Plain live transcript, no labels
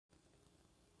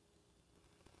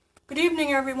Good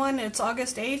evening, everyone. It's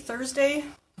August 8th, Thursday,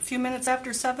 a few minutes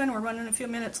after 7. We're running a few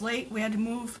minutes late. We had to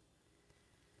move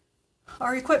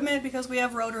our equipment because we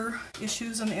have rotor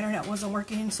issues and the internet wasn't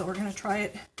working, so we're going to try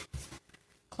it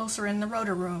closer in the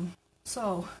rotor room.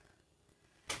 So,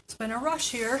 it's been a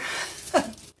rush here.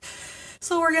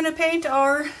 So we're going to paint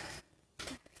our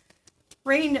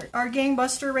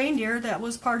Gangbuster reindeer that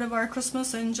was part of our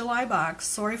Christmas in July box.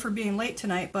 Sorry for being late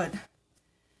tonight, but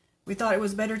we thought it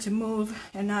was better to move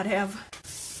and not have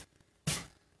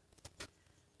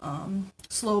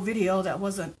slow video that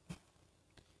wasn't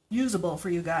usable for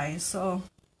you guys. So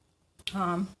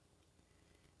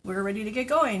we're ready to get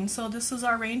going. So this is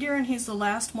our reindeer, and he's the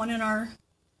last one in our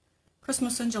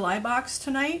Christmas in July box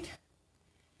tonight.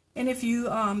 And if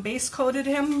you base coated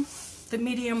him the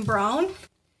medium brown,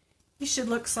 he should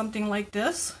look something like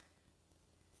this.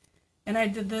 And I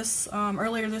did this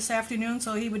earlier this afternoon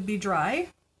so he would be dry.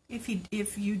 If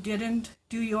you didn't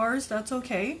do yours, that's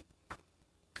okay.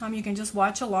 You can just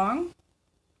watch along.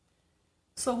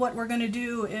 So what we're going to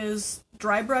do is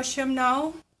dry brush him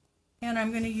now, and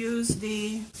I'm going to use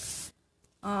the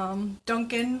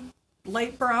Duncan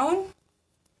light brown,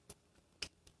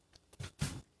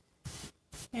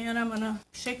 and I'm going to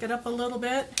shake it up a little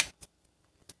bit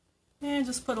and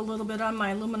just put a little bit on my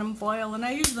aluminum foil. And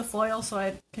I use the foil so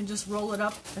I can just roll it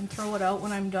up and throw it out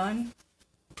when I'm done.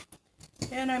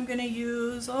 And I'm going to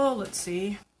use, let's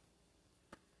see,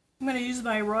 I'm going to use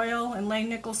my Royal and Lang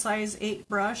Nickel size 8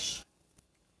 brush.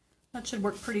 That should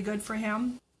work pretty good for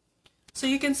him. So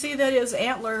you can see that his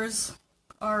antlers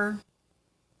are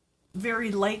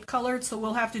very light colored, so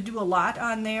we'll have to do a lot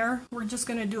on there. We're just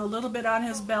going to do a little bit on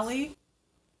his belly,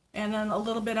 and then a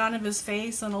little bit on his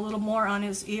face, and a little more on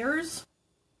his ears.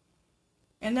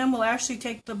 And then we'll actually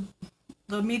take the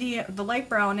light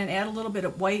brown and add a little bit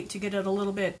of white to get it a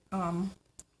little bit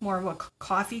more of a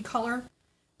coffee color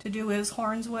to do his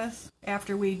horns with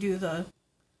after we do the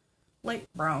light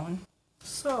brown.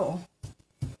 So,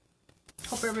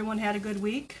 hope everyone had a good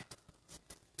week.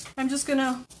 I'm just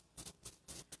gonna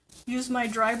use my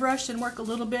dry brush and work a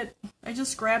little bit. I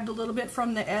just grabbed a little bit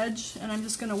from the edge, and I'm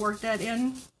just gonna work that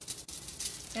in,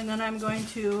 and then I'm going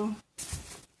to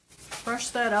brush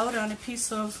that out on a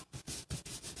piece of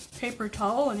paper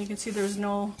towel, and you can see there's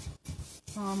no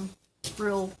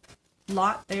real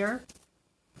lot there.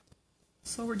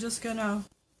 So we're just gonna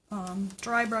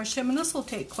dry brush him, and this will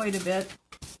take quite a bit.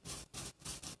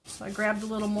 So I grabbed a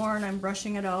little more and I'm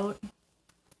brushing it out.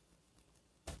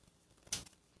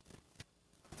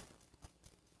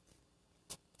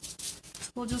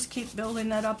 So we'll just keep building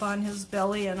that up on his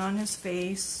belly and on his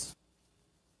face.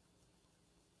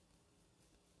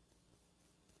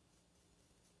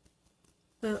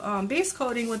 The base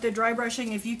coating with the dry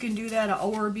brushing, if you can do that an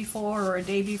hour before or a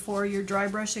day before you're dry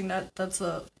brushing, that's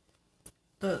the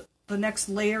next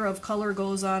layer of color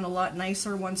goes on a lot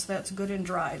nicer once that's good and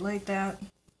dry like that.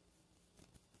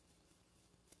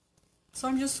 So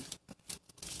I'm just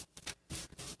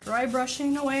dry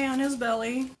brushing away on his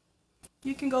belly.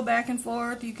 You can go back and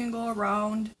forth, you can go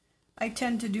around. I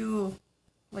tend to do,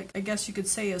 like, I guess you could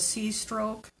say a C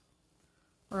stroke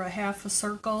or a half a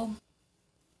circle.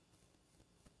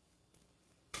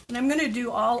 And I'm going to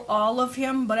do all of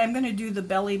him, but I'm going to do the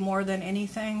belly more than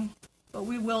anything. But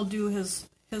we will do his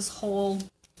whole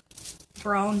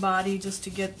brown body just to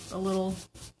get a little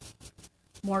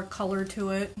more color to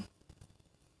it.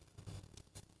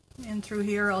 And through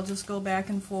here I'll just go back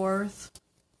and forth.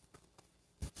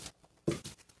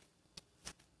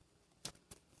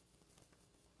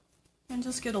 And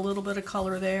just get a little bit of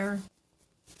color there.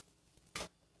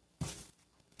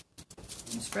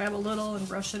 Just grab a little and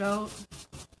brush it out.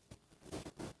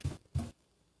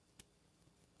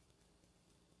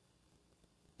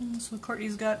 So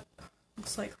Courtney's got,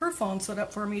 looks like her phone set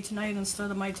up for me tonight instead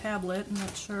of my tablet. I'm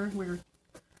not sure. We're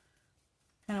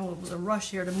kind of, it was a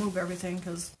rush here to move everything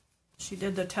because she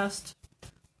did the test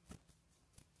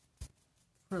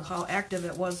for how active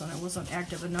it was, and it wasn't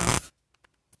active enough.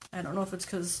 I don't know if it's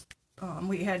because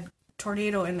we had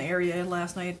tornado in the area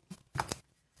last night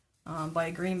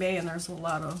by Green Bay, and there's a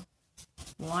lot of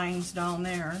lines down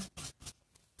there.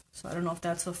 So I don't know if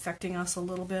that's affecting us a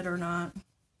little bit or not.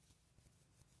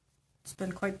 It's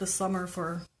been quite the summer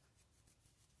for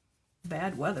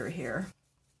bad weather here.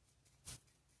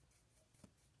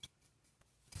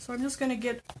 So I'm just going to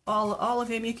get all of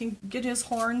him. You can get his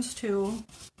horns too.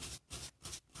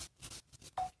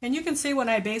 And you can see when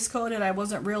I base coated, I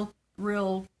wasn't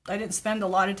I didn't spend a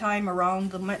lot of time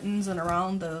around the mittens and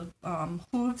around the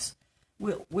hooves.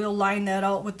 We'll line that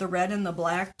out with the red and the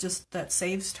black, just that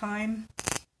saves time.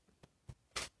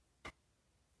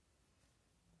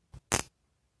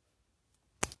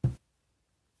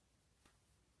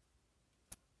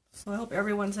 So I hope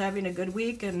everyone's having a good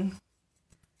week, and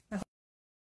I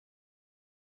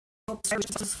hope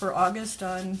this is for August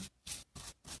on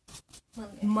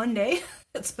Monday.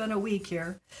 It's been a week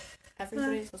here.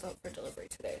 Everybody's was out for delivery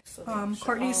today. So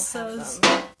Courtney says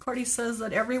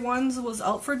that everyone's was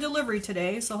out for delivery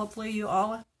today, so hopefully you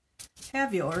all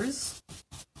have yours.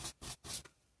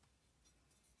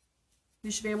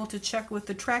 You should be able to check with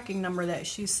the tracking number that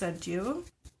she sent you.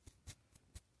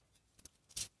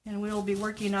 And we'll be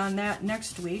working on that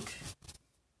next week.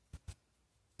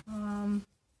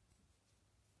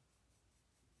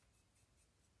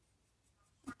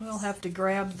 We'll have to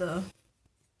grab the...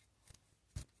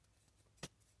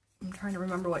 I'm trying to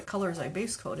remember what colors I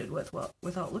base coated with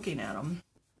without looking at them.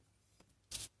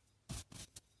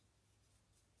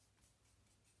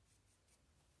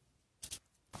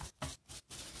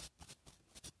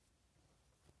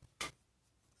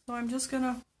 So I'm just going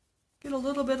to get a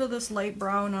little bit of this light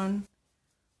brown on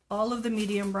all of the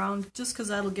medium brown, just because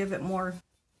that'll give it more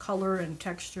color and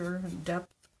texture and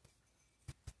depth.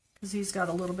 Because he's got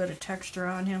a little bit of texture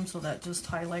on him, so that just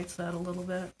highlights that a little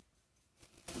bit.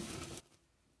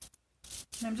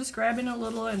 And I'm just grabbing a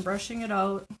little and brushing it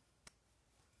out.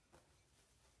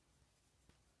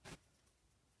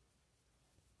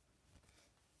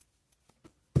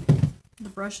 The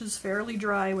brush is fairly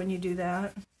dry when you do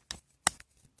that.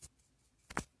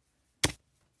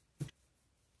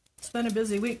 It's been a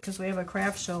busy week because we have a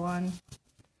craft show on.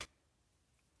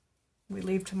 We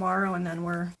leave tomorrow and then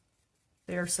we're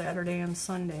there Saturday and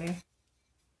Sunday.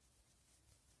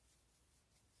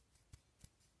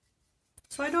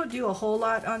 So I don't do a whole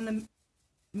lot on the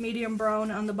medium brown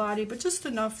on the body, but just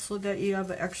enough so that you have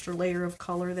an extra layer of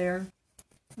color there.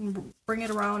 And bring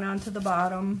it around onto the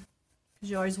bottom, because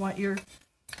you always want your,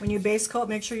 when you base coat,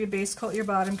 make sure you base coat your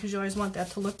bottom, because you always want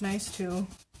that to look nice too.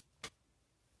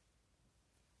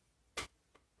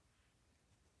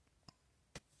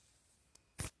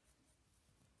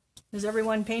 Is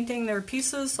everyone painting their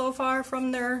pieces so far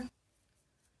from their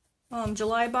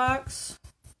July box?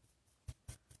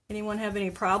 Anyone have any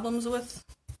problems with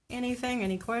anything?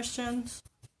 Any questions?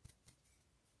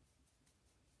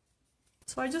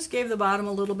 So I just gave the bottom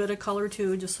a little bit of color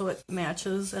too, just so it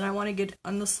matches. And I want to get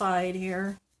on the side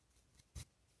here.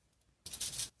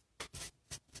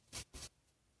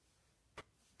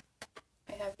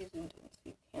 I have you zoomed in so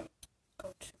you can't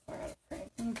go too far out of frame.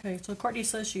 Okay, so Courtney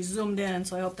says she's zoomed in,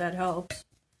 so I hope that helps.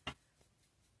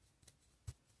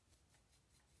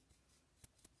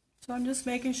 So I'm just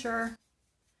making sure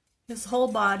his whole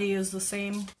body is the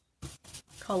same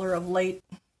color of light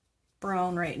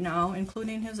brown right now,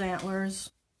 including his antlers.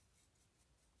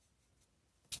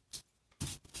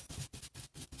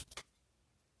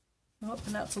 Oh,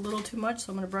 and that's a little too much,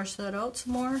 so I'm going to brush that out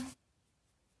some more.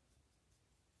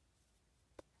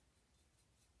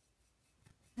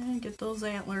 And get those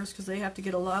antlers, because they have to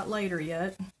get a lot lighter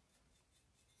yet.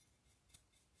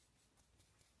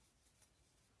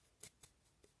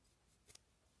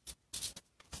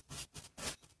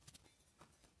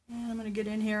 And I'm going to get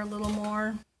in here a little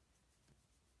more.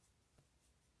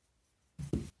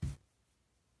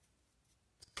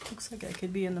 Looks like I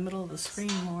could be in the middle of the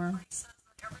screen more.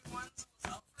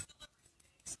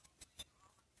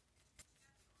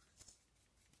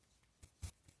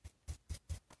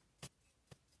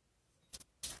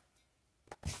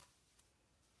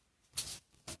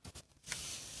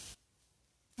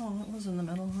 Oh, it was in the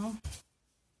middle, huh?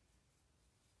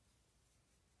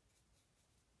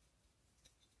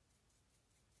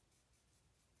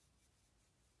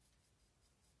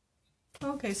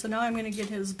 Okay, so now I'm going to get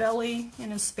his belly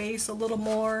and his face a little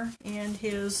more and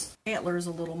his antlers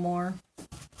a little more.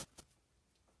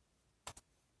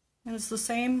 And it's the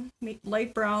same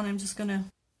light brown. I'm just going to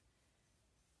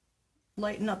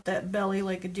lighten up that belly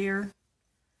like a deer.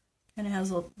 And it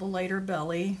has the lighter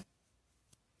belly.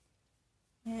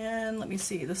 And let me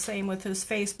see, the same with his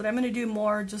face, but I'm going to do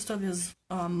more just of his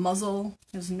muzzle,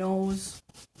 his nose,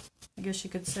 I guess you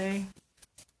could say.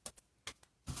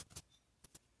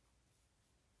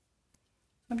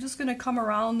 I'm just going to come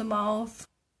around the mouth,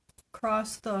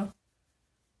 across the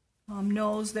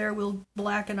nose there. We'll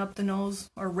blacken up the nose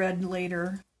or red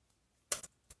later.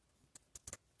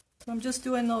 So I'm just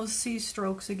doing those C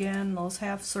strokes again, those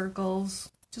half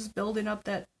circles, just building up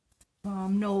that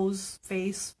nose,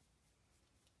 face,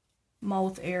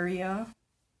 mouth area.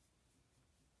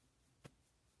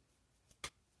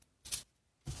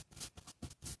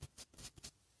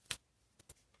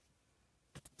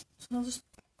 So I'll just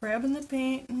grabbing the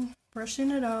paint and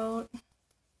brushing it out.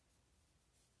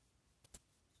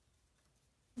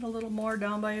 Put a little more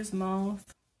down by his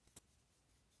mouth.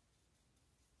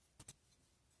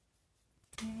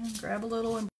 And grab a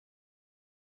little and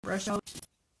brush out.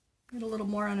 Get a little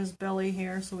more on his belly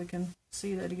here so we can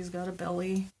see that he's got a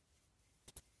belly.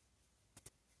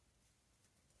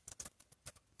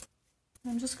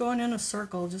 I'm just going in a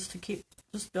circle just to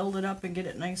build it up and get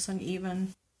it nice and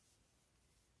even.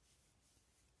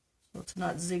 So it's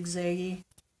not zigzaggy.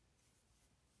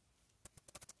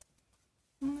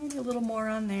 Maybe a little more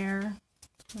on there.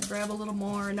 Grab a little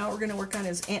more, and now we're going to work on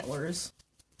his antlers,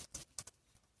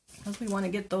 because we want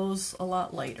to get those a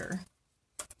lot lighter.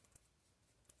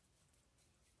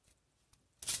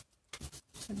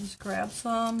 So just grab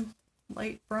some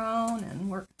light brown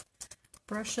and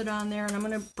brush it on there, and I'm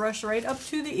going to brush right up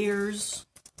to the ears.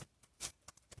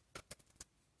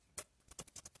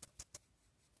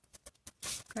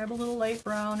 Grab a little light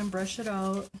brown and brush it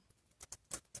out.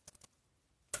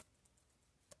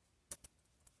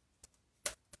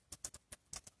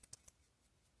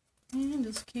 And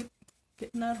just keep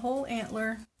getting that whole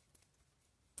antler.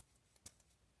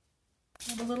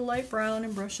 Grab a little light brown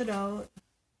and brush it out.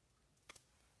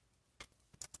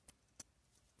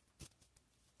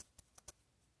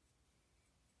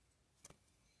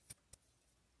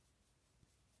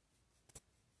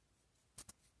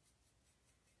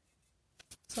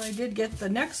 So I did get the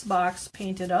next box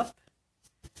painted up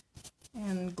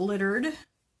and glittered.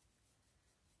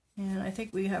 And I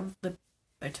think we have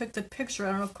I took the picture. I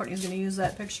don't know if Courtney's going to use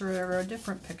that picture or a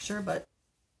different picture, but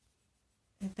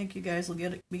I think you guys will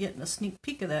be getting a sneak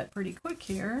peek of that pretty quick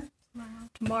here.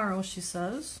 Tomorrow, she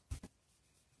says.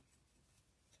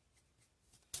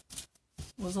 It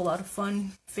was a lot of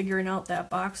fun figuring out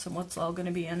that box and what's all going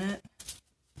to be in it.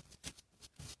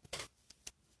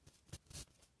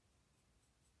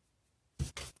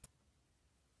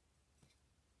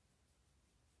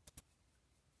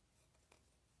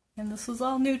 And this is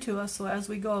all new to us, so as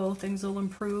we go, things will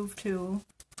improve too.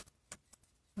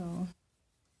 So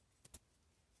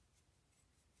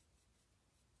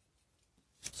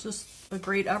it's just a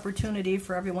great opportunity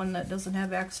for everyone that doesn't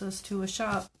have access to a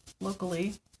shop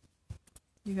locally.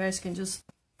 You guys can just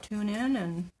tune in,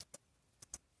 and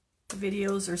the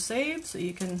videos are saved, so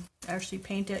you can actually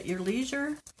paint at your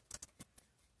leisure.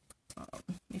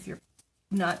 If you're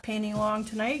not painting along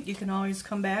tonight, you can always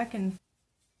come back and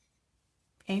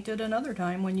paint it another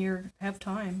time when you have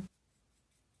time.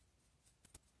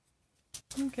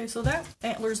 Okay, so that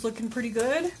antler's looking pretty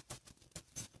good.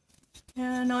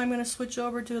 And now I'm going to switch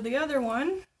over to the other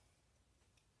one.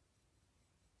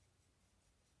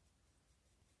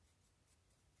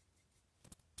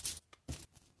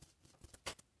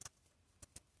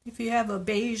 If you have a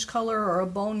beige color or a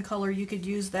bone color, you could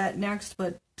use that next,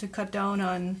 but to cut down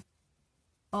on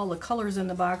all the colors in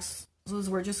the box,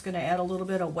 we're just going to add a little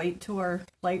bit of white to our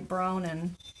light brown,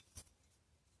 and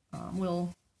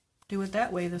we'll do it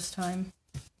that way this time.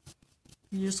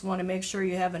 You just want to make sure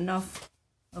you have enough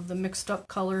of the mixed up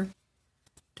color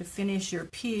to finish your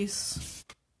piece,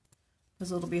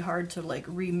 because it'll be hard to like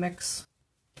remix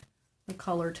the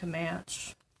color to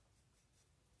match.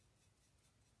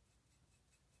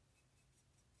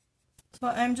 So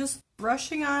I'm just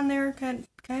brushing on there kind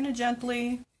of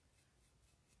gently.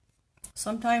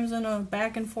 Sometimes in a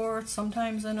back and forth,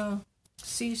 sometimes in a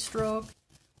C stroke.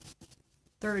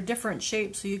 They're a different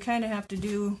shape, so you kind of have to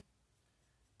do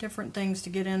different things to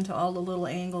get into all the little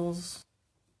angles.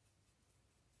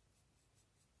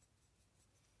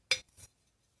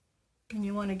 And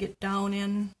you want to get down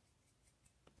in.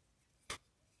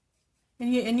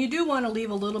 And you do want to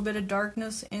leave a little bit of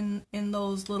darkness in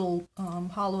those little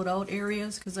hollowed out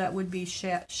areas, because that would be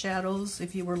shadows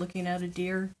if you were looking at a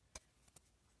deer.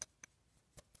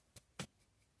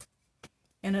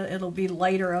 And it'll be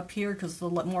lighter up here because the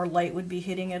more light would be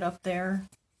hitting it up there.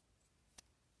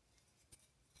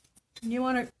 And you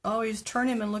want to always turn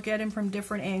him and look at him from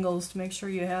different angles to make sure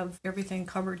you have everything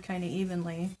covered kind of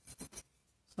evenly.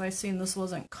 So I seen this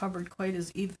wasn't covered quite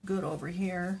as good over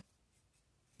here.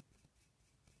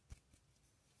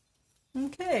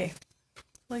 Okay,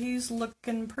 well, he's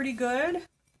looking pretty good.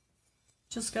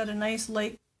 Just got a nice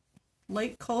light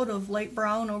coat of light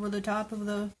brown over the top of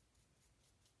the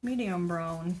medium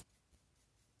brown.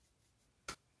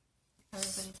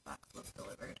 Everybody's box was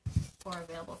delivered or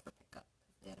available for pickup.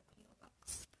 They had a PO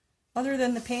box. Other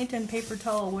than the paint and paper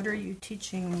towel, what are you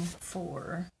teaching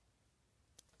for?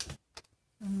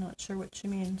 I'm not sure what she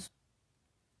means.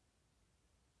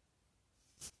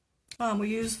 We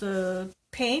use the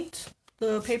paint,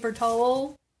 the paper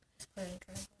towel.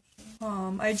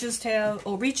 I just have,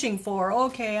 reaching for,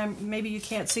 okay, maybe you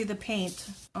can't see the paint.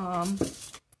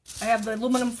 I have the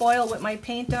aluminum foil with my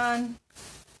paint on.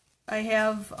 I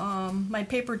have my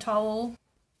paper towel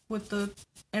with the,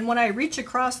 and when I reach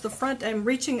across the front, I'm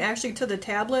reaching actually to the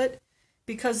tablet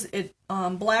because it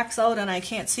blacks out and I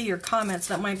can't see your comments.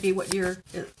 That might be what you're,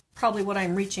 probably what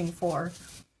I'm reaching for.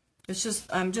 It's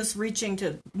just, I'm just reaching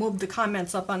to move the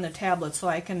comments up on the tablet so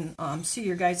I can see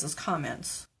your guys'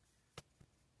 comments.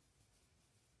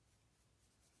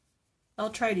 I'll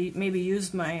try to maybe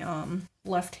use my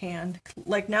left hand.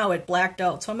 Like now it blacked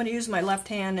out, so I'm going to use my left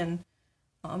hand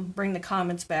and bring the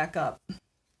comments back up.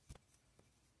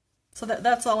 So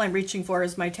that's all I'm reaching for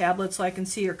is my tablet so I can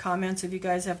see your comments if you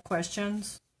guys have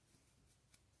questions.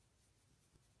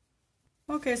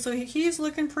 Okay, so he's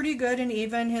looking pretty good and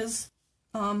even. His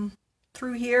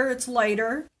through here it's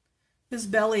lighter. His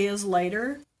belly is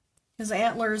lighter. His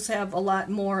antlers have a lot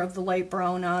more of the light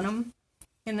brown on them.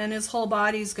 And then his whole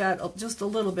body's got just a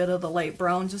little bit of the light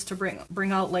brown just to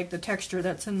bring out like the texture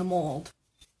that's in the mold.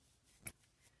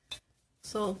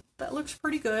 So that looks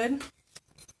pretty good.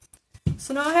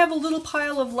 So now I have a little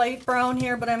pile of light brown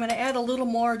here, but I'm going to add a little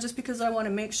more just because I want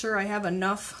to make sure I have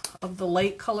enough of the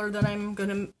light color that I'm going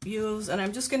to use. And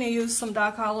I'm just going to use some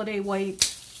Doc Holliday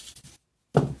White.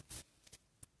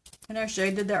 And actually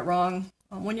I did that wrong.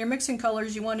 When you're mixing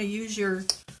colors, you want to use your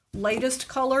lightest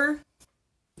color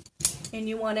and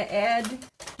you want to add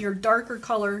your darker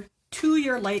color to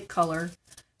your light color.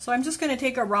 So I'm just going to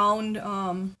take a round,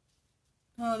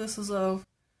 this is a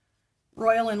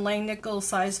Royal and Langnickel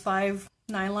size 5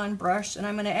 nylon brush, and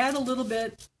I'm going to add a little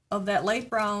bit of that light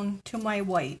brown to my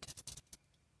white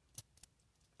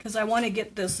because I want to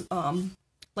get this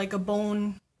like a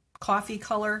bone coffee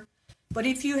color. But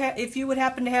if you would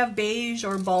happen to have beige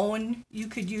or bone, you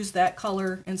could use that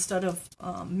color instead of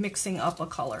mixing up a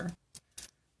color.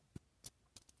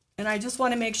 And I just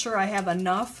want to make sure I have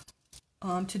enough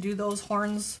to do those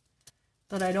horns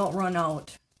that I don't run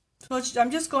out. So I'm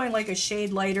just going like a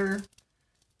shade lighter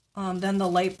than the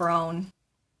light brown.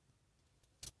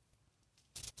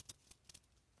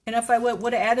 And if I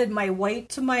would have added my white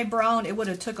to my brown, it would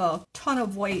have took a ton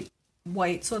of white.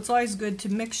 So it's always good to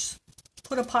mix,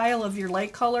 put a pile of your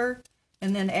light color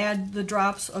and then add the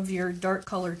drops of your dark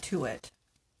color to it.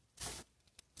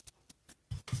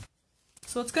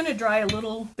 So it's going to dry a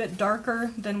little bit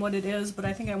darker than what it is, but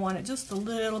I think I want it just a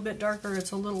little bit darker.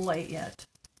 It's a little light yet.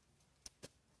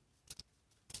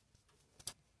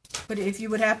 But if you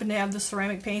would happen to have the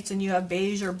ceramic paints and you have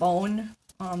beige or bone,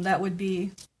 that would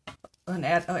be an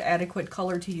adequate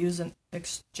color to use in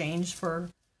exchange for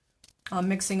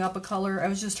mixing up a color. I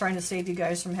was just trying to save you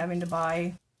guys from having to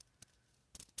buy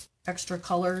extra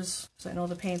colors, because I know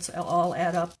the paints all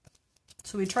add up.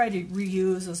 So we try to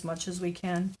reuse as much as we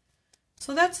can.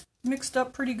 So that's mixed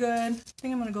up pretty good. I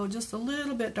think I'm going to go just a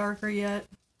little bit darker yet.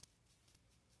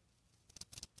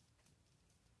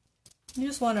 You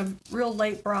just want a real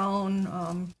light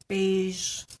brown,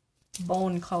 beige,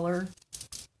 bone color.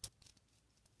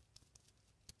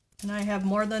 And I have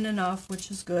more than enough,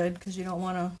 which is good, because you don't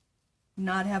want to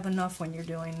not have enough when you're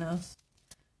doing this.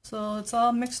 So it's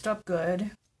all mixed up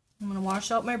good. I'm going to wash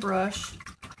out my brush.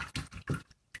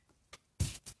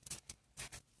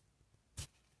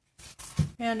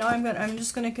 And now I'm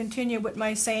just going to continue with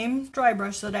my same dry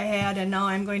brush that I had, and now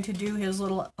I'm going to do his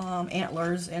little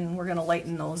antlers, and we're going to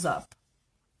lighten those up.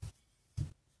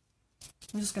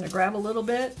 I'm just going to grab a little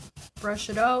bit, brush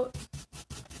it out,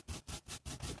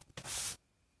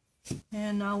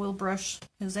 and now we'll brush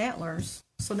his antlers.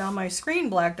 So now my screen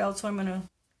blacked out, so I'm going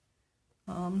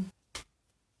to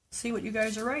see what you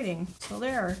guys are writing. So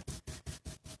there,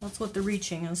 that's what the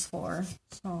reaching is for.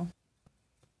 So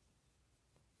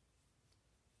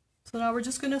now we're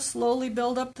just going to slowly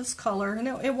build up this color, and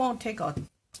it won't take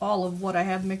all of what I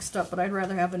have mixed up, but I'd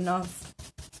rather have enough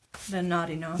than not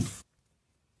enough.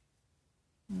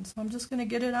 And so I'm just going to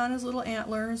get it on his little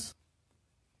antlers.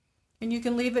 And you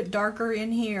can leave it darker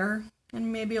in here,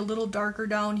 and maybe a little darker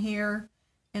down here,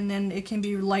 and then it can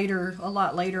be lighter, a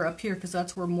lot lighter up here, because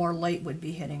that's where more light would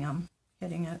be hitting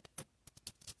it.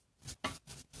 I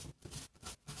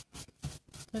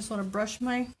just want to brush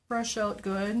my brush out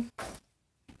good.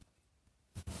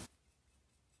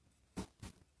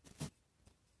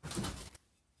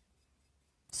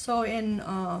 So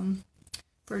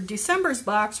for December's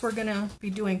box, we're going to be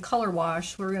doing color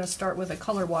wash. We're going to start with a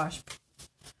color wash.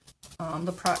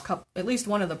 At least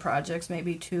one of the projects,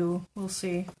 maybe two. We'll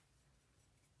see.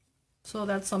 So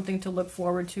that's something to look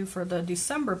forward to for the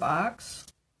December box.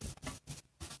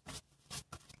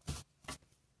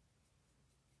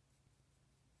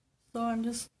 So I'm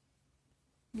just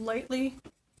lightly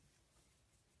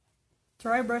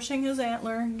dry brushing his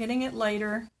antler, getting it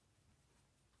lighter.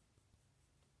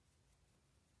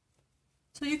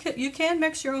 So you can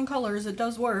mix your own colors. It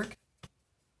does work.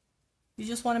 You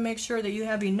just want to make sure that you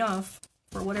have enough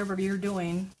for whatever you're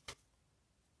doing.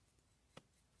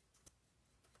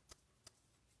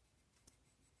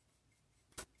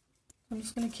 I'm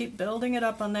just going to keep building it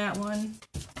up on that one.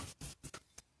 I'm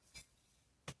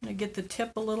going to get the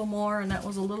tip a little more, and that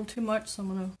was a little too much, so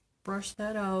I'm going to brush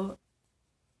that out.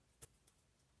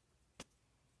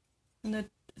 And the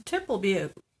tip will be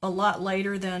a lot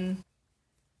lighter than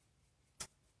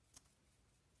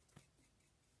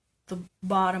the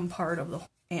bottom part of the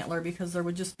antler because there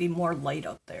would just be more light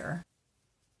up there.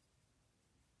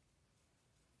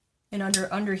 And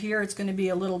under here it's going to be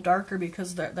a little darker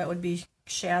because that would be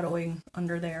shadowing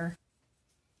under there.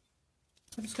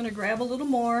 So I'm just going to grab a little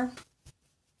more,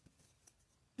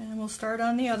 and we'll start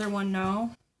on the other one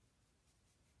now.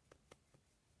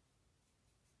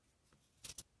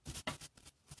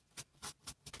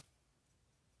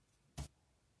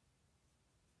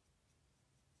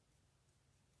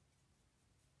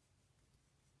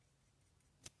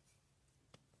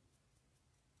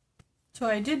 So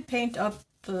I did paint up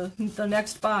the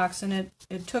next box, and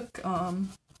it took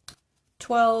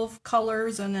 12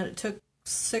 colors, and then it took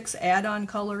 6 add-on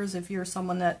colors if you're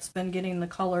someone that's been getting the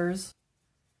colors.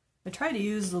 I try to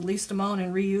use the least amount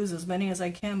and reuse as many as I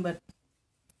can, but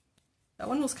that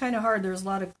one was kind of hard. There's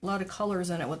a lot of colors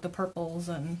in it with the purples,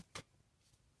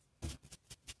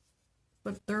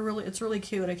 but it's really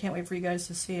cute. I can't wait for you guys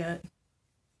to see it.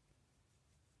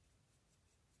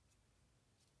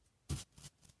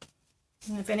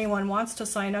 And if anyone wants to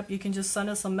sign up, you can just send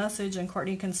us a message and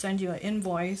Courtney can send you an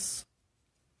invoice.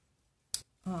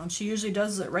 She usually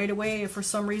does it right away. If for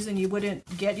some reason you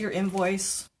wouldn't get your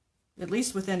invoice, at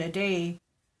least within a day,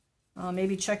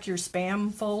 maybe check your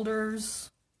spam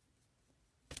folders,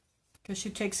 because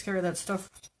she takes care of that stuff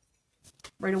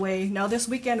right away. Now this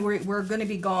weekend we're going to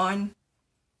be gone.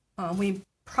 We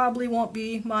probably won't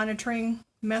be monitoring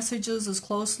messages as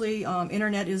closely.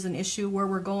 Internet is an issue where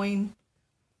we're going,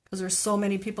 because there's so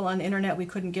many people on the internet. We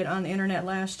couldn't get on the internet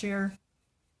last year.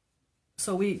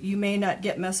 So you may not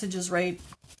get messages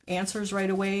answers right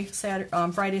away,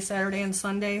 Friday, Saturday, and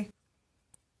Sunday.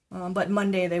 But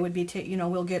Monday they would be,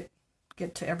 we'll get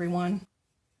to everyone.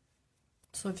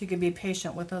 So if you could be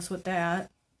patient with us with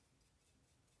that.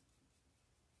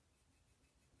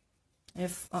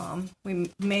 If we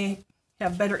may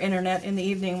have better internet in the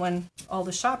evening when all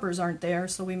the shoppers aren't there,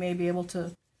 so we may be able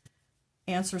to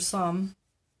answer some.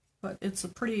 But it's a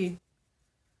pretty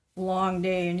long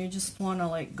day and you just want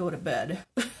to go to bed.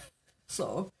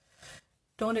 So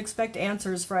don't expect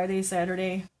answers Friday,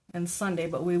 Saturday, and Sunday,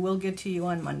 but we will get to you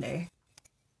on Monday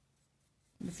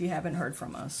if you haven't heard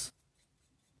from us.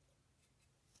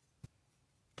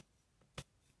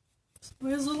 So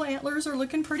his little antlers are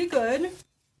looking pretty good.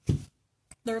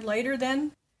 They're lighter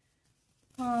than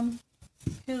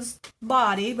his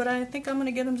body, but I think I'm going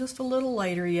to get him just a little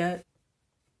lighter yet.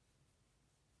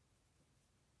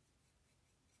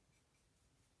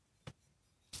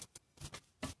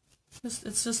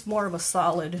 It's just more of a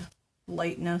solid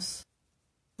lightness.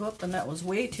 Whoop, and that was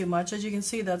way too much. As you can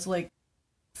see, that's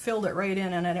filled it right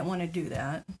in, and I didn't want to do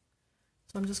that.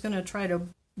 So I'm just going to try to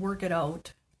work it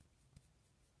out.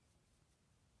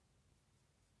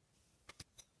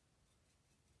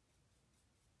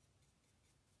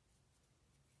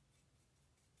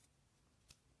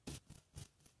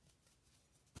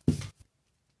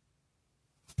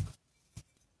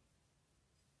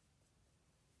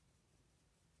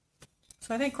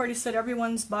 So I think Courtney said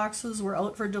everyone's boxes were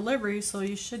out for delivery, so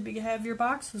you should have your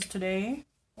boxes today.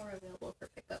 Or available for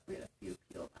pickup. We had a few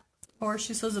P.O. boxes. Or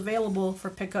she says available for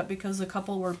pickup because a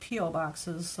couple were P.O.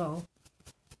 boxes. So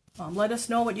let us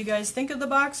know what you guys think of the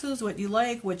boxes, what you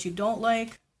like, what you don't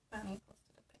like. Bonnie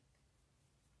posted a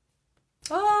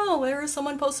pic. Oh, there is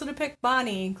someone posted a pic.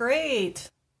 Bonnie,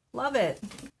 great. Love it.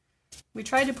 We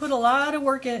tried to put a lot of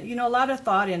work in, a lot of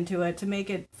thought into it to make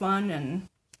it fun, and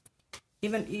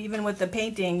even with the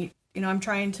painting, I'm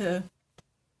trying to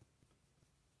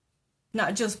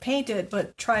not just paint it,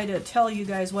 but try to tell you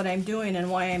guys what I'm doing and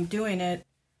why I'm doing it,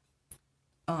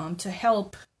 to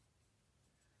help.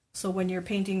 So when you're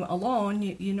painting alone,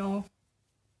 you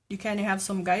kind of have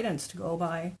some guidance to go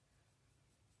by.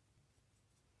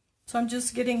 So I'm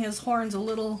just getting his horns a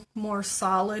little more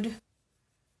solid,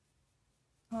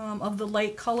 of the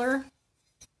light color.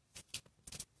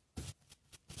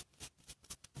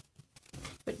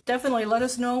 But definitely let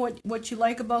us know what you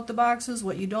like about the boxes,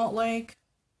 what you don't like.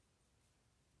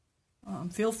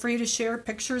 Feel free to share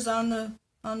pictures on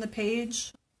the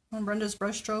page on Brenda's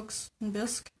Brushstrokes and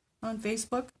Bisque on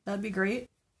Facebook. That'd be great.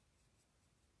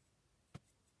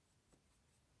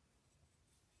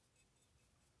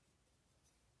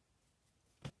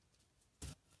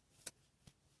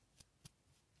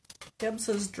 Deb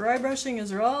says dry brushing is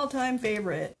her all-time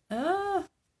favorite. I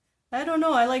don't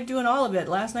know. I like doing all of it.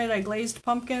 Last night I glazed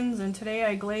pumpkins, and today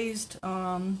I glazed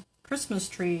Christmas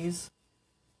trees.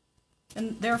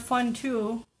 And they're fun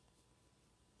too.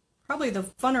 Probably the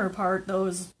funner part though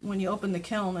is when you open the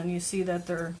kiln and you see that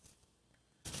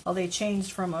they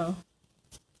changed from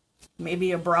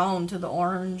maybe a brown to the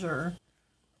orange or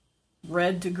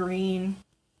red to green.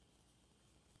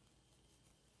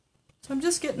 So I'm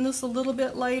just getting this a little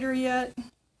bit lighter yet.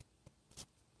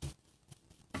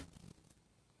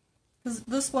 Because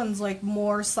this one's like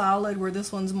more solid where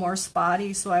this one's more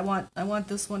spotty, so I want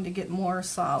this one to get more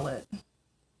solid.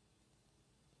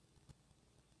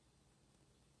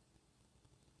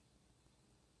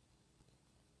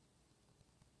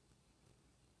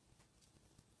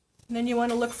 And then you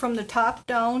want to look from the top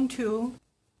down too.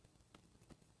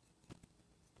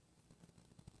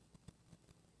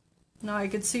 Now I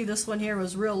could see this one here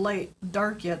was real light,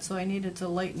 dark yet, so I needed to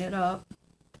lighten it up.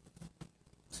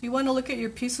 So you want to look at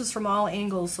your pieces from all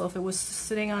angles, so if it was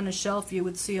sitting on a shelf you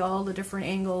would see all the different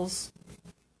angles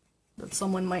that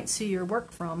someone might see your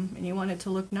work from, and you want it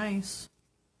to look nice.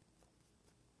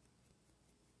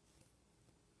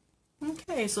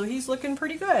 Okay, so he's looking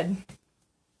pretty good.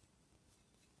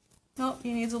 Oh,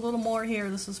 he needs a little more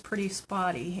here. This is pretty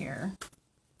spotty here.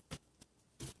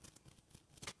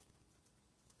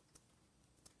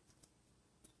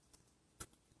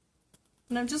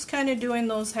 And I'm just kind of doing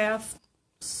those half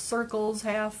circles,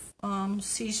 half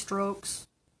C strokes.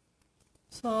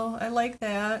 So I like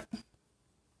that.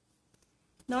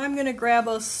 Now I'm going to grab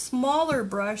a smaller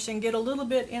brush and get a little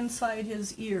bit inside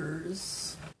his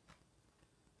ears.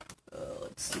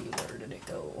 Let's see, where did it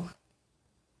go?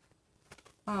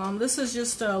 This is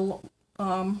just a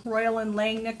Royal &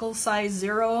 Langnickel size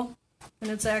 0,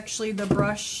 and it's actually the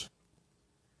brush,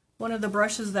 one of the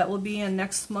brushes that will be in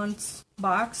next month's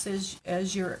box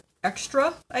as your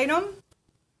extra item.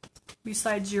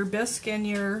 Besides your bisque and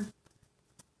your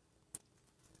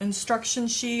instruction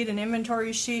sheet and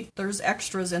inventory sheet, there's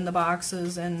extras in the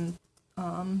boxes, and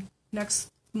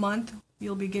next month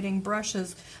you'll be getting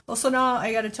brushes. Oh, so now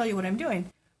I got to tell you what I'm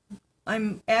doing.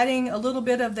 I'm adding a little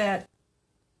bit of that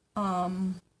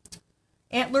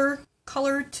antler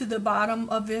color to the bottom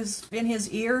of his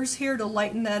ears here to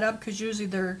lighten that up, because usually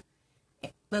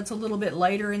that's a little bit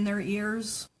lighter in their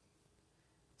ears.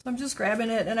 So I'm just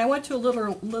grabbing it, and I went to a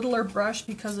littler brush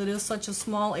because it is such a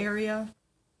small area.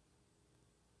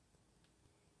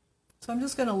 So I'm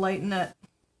just going to lighten that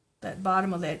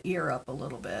bottom of that ear up a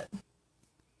little bit.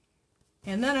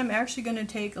 And then I'm actually going to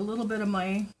take a little bit of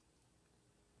my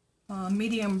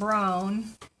medium brown,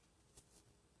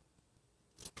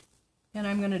 and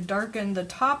I'm going to darken the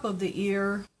top of the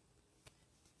ear.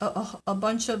 A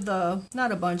bunch of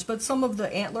not a bunch, but some of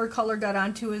the antler color got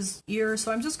onto his ear,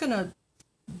 so I'm just going to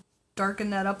darken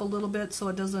that up a little bit so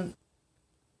it doesn't,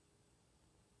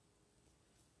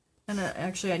 and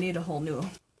actually I need a whole new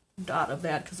dot of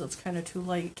that because it's kind of too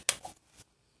light.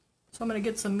 So I'm going to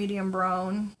get some medium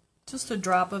brown, just a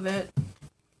drop of it,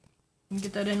 and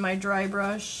get that in my dry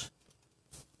brush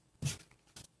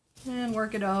and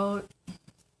work it out.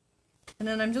 And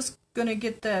then I'm just going to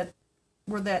get that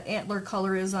where that antler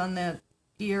color is on that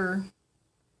ear.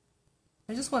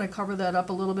 I just want to cover that up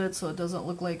a little bit so it doesn't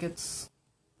look like it's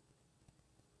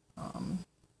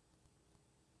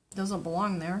doesn't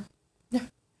belong there,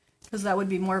 because that would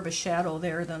be more of a shadow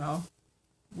there than a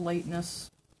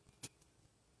lightness.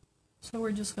 So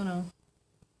we're just gonna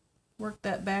work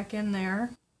that back in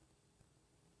there,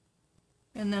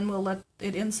 and then we'll let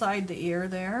it inside the ear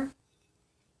there.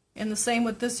 And the same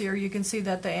with this ear. You can see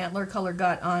that the antler color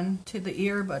got on to the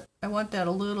ear, but I want that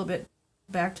a little bit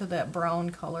back to that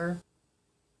brown color.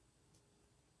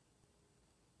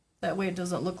 That way it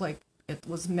doesn't look like it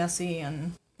was messy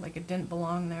and like it didn't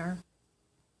belong there.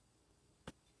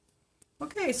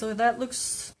 Okay, so that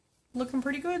looking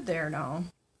pretty good there now.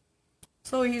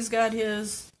 So he's got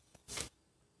his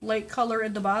light color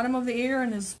at the bottom of the ear,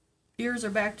 and his ears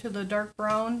are back to the dark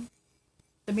brown,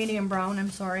 the medium brown, I'm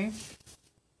sorry.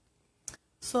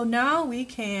 So now we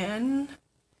can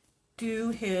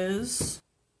do his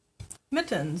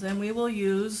mittens, and we will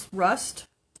use Rust.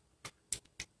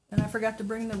 And I forgot to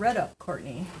bring the red up,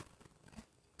 Courtney.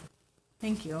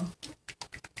 Thank you.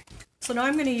 So now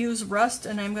I'm going to use Rust,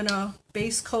 and I'm going to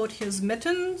base coat his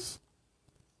mittens.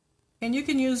 And you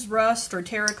can use Rust or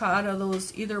terracotta,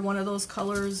 either one of those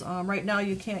colors. Right now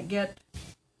you can't get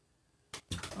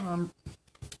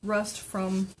Rust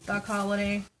from Doc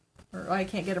Holliday, or I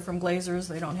can't get it from Glazers.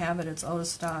 They don't have it. It's out of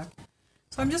stock.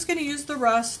 So I'm just going to use the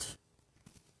Rust,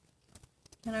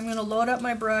 and I'm going to load up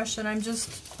my brush, and I'm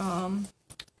just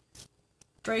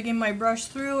dragging my brush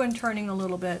through and turning a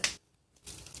little bit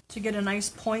to get a nice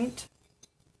point.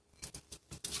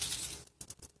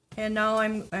 And now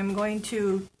I'm going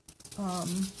to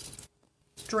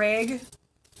draw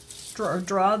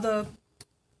the,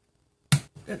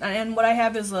 and what I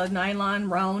have is a nylon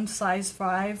round size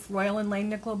 5 Royal and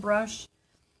Langnickel brush,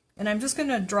 and I'm just going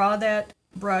to draw that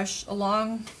brush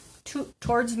along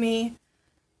towards me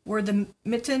where the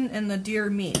mitten and the deer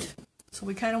meet. So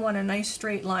we kind of want a nice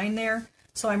straight line there.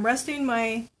 So I'm resting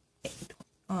my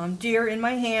deer in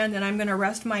my hand, and I'm going to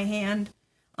rest my hand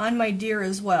on my deer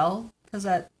as well, because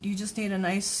that you just need a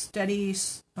nice steady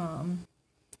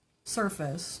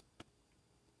surface.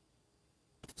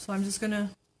 So I'm just going to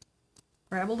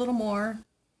grab a little more,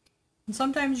 and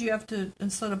sometimes you have to,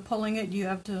 instead of pulling it, you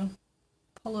have to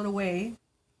pull it away.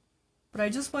 But I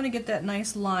just want to get that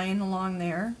nice line along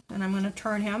there, and I'm going to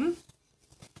turn him,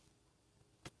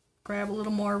 grab a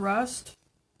little more rust.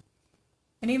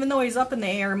 And even though he's up in the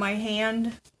air, my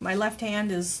left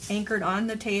hand is anchored on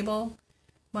the table.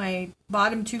 My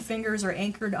bottom 2 fingers are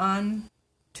anchored on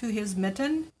to his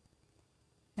mitten.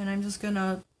 And I'm just going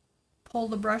to pull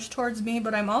the brush towards me,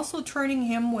 but I'm also turning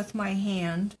him with my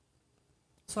hand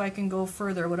so I can go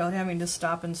further without having to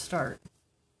stop and start.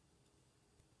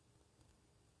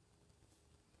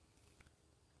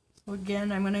 So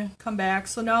again, I'm going to come back.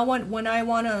 So now when I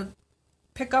want to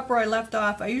pick up where I left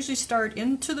off, I usually start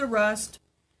into the rust,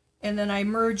 and then I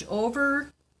merge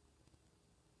over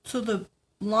to the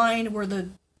line where the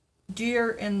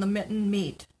deer and the mitten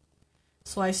meet.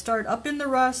 So I start up in the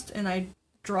rust, and I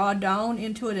draw down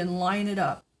into it and line it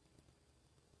up.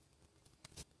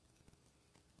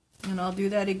 And I'll do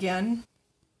that again.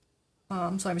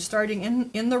 So I'm starting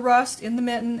in the rust, in the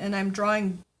mitten, and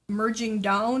I'm merging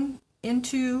down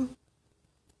into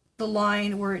the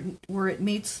line where it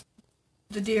meets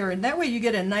the deer, and that way you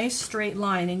get a nice straight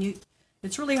line. And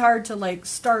it's really hard to like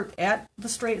start at the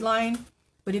straight line,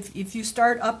 but if you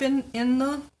start up in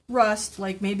the rust,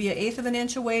 like maybe 1/8 of an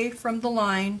inch away from the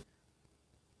line,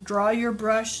 draw your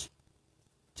brush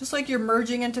just like you're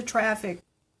merging into traffic,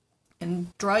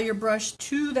 and draw your brush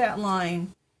to that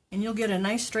line, and you'll get a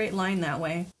nice straight line that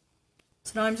way.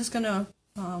 So now I'm just going to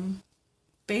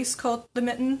base coat the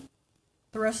mitten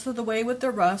the rest of the way with the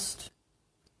rust.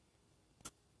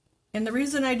 And the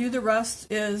reason I do the rust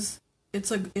is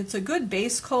it's a good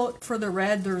base coat for the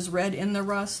red. There's red in the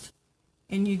rust,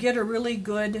 and you get a really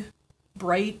good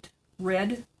bright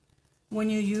red when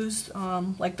you use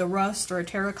like the rust or a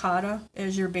terracotta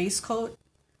as your base coat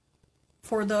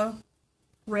for the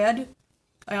red.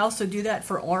 I also do that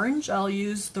for orange. I'll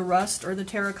use the rust or the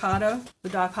terracotta, the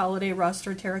Doc Holliday Rust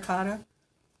or terracotta,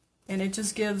 and it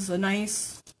just gives a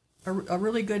nice, a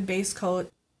really good base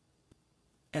coat,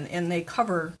 and they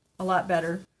cover a lot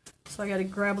better. So I got to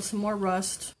grab some more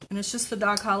rust, and it's just the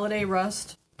Doc Holliday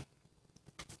Rust.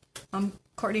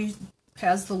 Courtney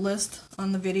has the list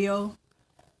on the video,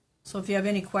 so if you have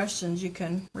any questions, you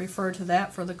can refer to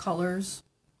that for the colors,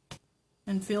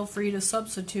 and feel free to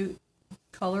substitute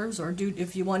colors, or do,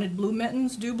 if you wanted blue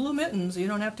mittens, do blue mittens. You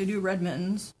don't have to do red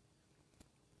mittens.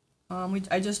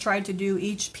 I just tried to do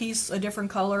each piece a different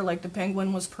color, like the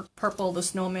penguin was purple, the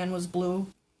snowman was blue,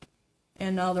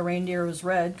 and now the reindeer was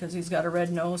red because he's got a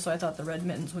red nose, so I thought the red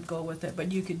mittens would go with it.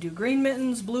 But you could do green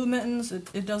mittens, blue mittens,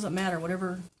 it doesn't matter,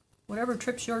 whatever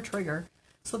trips your trigger.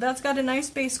 So that's got a nice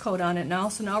base coat on it now.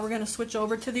 So now we're going to switch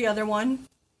over to the other one,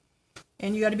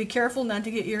 and you got to be careful not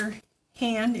to get your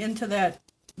hand into that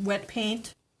wet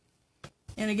paint.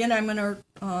 And again, I'm going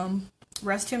to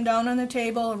rest him down on the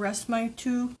table, rest my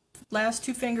last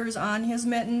 2 fingers on his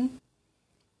mitten,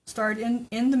 start in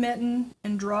the mitten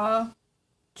and draw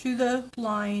to the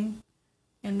line,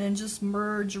 and then just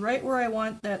merge right where I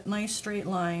want that nice straight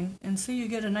line. And see, you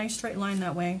get a nice straight line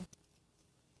that way.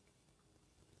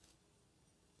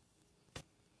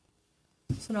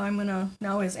 So now I'm gonna,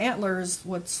 now his antler is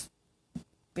what's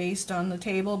based on the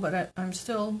table, but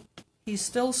he's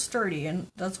still sturdy, and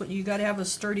that's what you got to have, a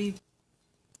sturdy,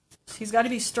 he's got to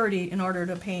be sturdy in order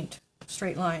to paint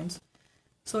straight lines.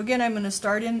 So again, I'm going to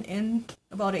start in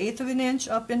about 1/8 of an inch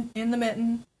up in the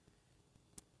mitten,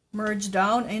 merge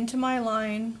down into my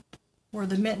line where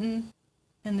the mitten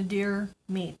and the deer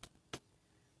meet,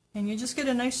 and you just get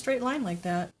a nice straight line like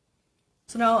that.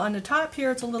 So now on the top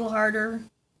here, it's a little harder.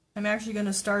 I'm actually going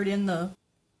to start in the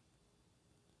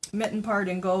mitten part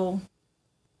and go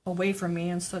away from me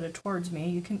instead of towards me.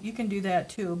 You can do that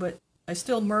too, but I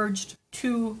still merged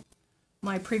to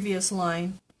my previous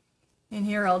line. And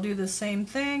here I'll do the same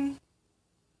thing.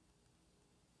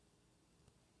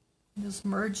 Just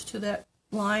merge to that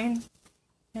line,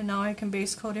 and now I can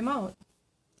base coat him out.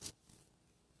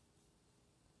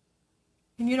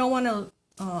 And you don't want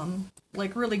to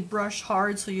like really brush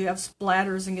hard so you have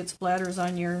splatters and get splatters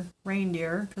on your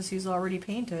reindeer because he's already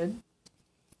painted.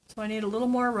 So I need a little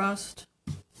more rust.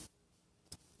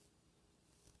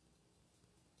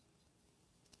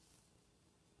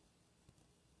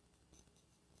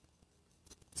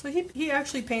 So he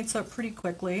actually paints up pretty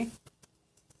quickly.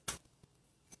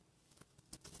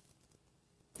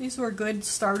 These were good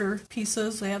starter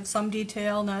pieces. They had some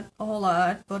detail, not a whole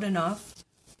lot, but enough.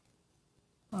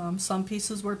 Some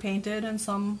pieces were painted and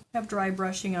some have dry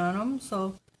brushing on them,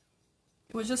 so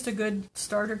it was just a good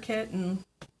starter kit, and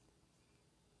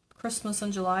Christmas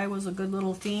in July was a good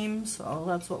little theme, so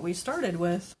that's what we started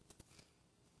with.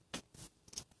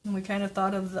 And we kind of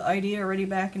thought of the idea already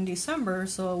back in December,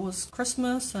 so it was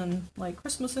Christmas and like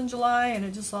Christmas in July, and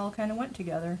it just all kind of went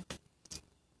together.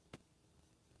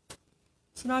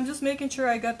 So now I'm just making sure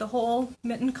I got the whole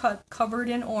mitten covered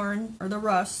in orange, or the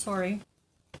rust, sorry.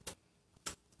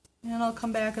 And I'll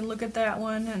come back and look at that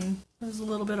one, and there's a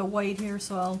little bit of white here,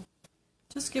 so I'll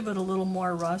just give it a little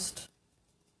more rust.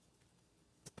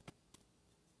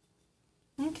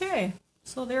 Okay,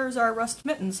 so there's our rust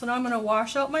mitten. So now I'm going to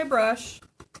wash out my brush,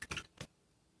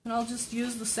 and I'll just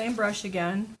use the same brush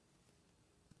again.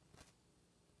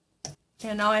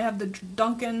 And now I have the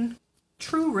Duncan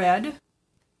True Red,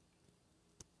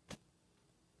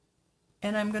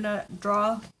 and I'm going to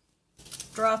draw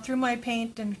through my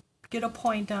paint and get a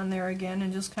point on there again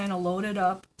and just kind of load it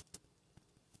up.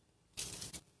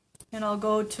 And I'll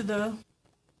go to the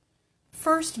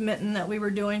first mitten that we were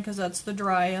doing because that's the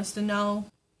driest, and now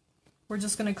we're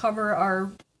just going to cover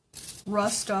our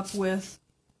rust up with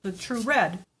the True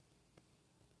Red.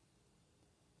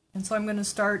 And so I'm going to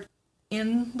start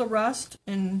in the rust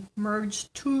and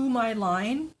merge to my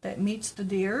line that meets the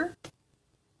deer,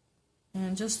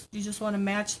 and you just want to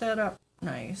match that up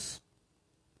nice.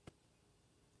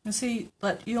 And see,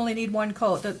 but you only need one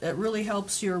coat. That really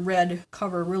helps your red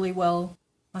cover really well,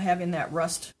 having that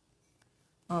rust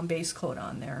base coat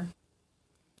on there.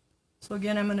 So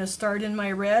again, I'm going to start in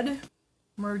my red,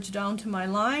 merge down to my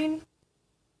line,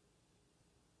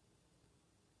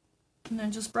 and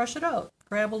then just brush it out.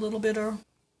 Grab a little bit of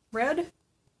red,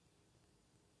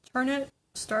 turn it,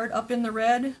 start up in the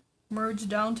red, merge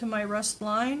down to my rust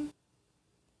line,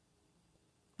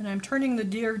 and I'm turning the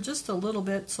deer just a little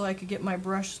bit so I could get my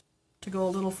brush to go a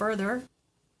little further.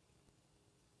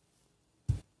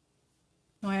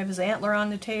 Now I have his antler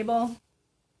on the table.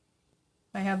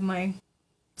 I have my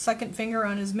second finger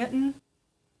on his mitten.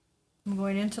 I'm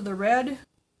going into the red,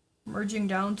 merging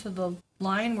down to the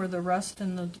line where the rust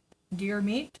and the deer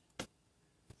meet.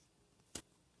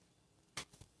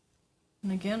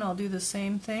 And again, I'll do the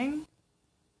same thing.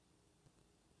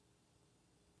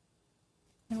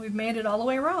 And we've made it all the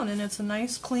way around, and it's a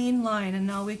nice clean line, and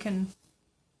now we can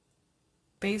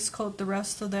base coat the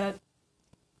rest of that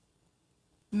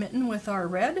mitten with our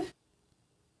red.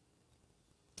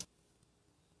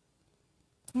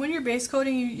 When you're base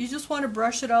coating, you just want to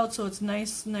brush it out so it's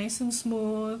nice and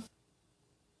smooth.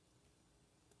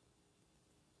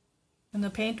 And the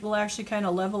paint will actually kind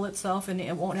of level itself, and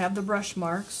it won't have the brush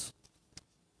marks.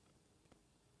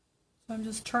 So I'm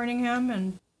just turning him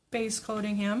and base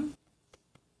coating him.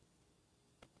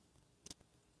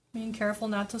 Being careful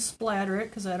not to splatter it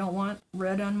because I don't want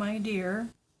red on my deer.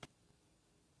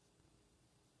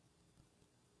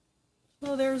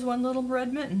 So there's one little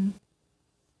red mitten.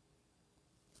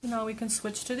 So now we can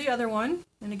switch to the other one.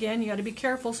 And again, you got to be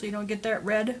careful so you don't get that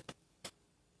red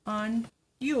on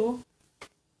you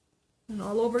and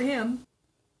all over him.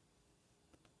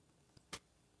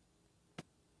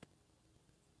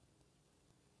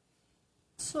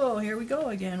 So here we go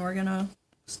again. We're going to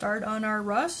start on our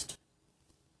rust.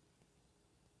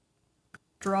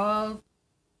 Draw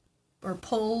or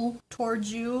pull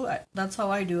towards you. That's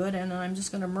how I do it. And I'm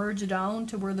just going to merge down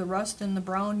to where the rust and the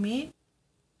brown meet.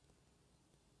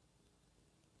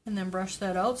 And then brush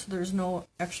that out so there's no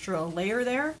extra layer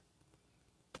there.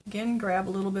 Again, grab a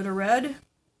little bit of red.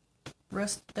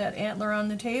 Rest that antler on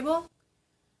the table.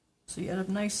 So you have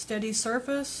a nice steady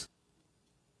surface.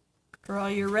 Draw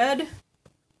your red.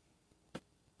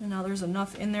 And now there's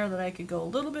enough in there that I could go a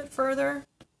little bit further.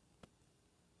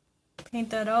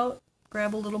 Paint that out,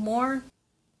 grab a little more.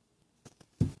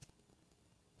 Yeah,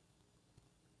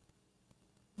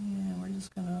 we're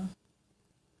just gonna...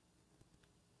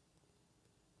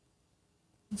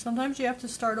 And sometimes you have to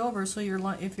start over so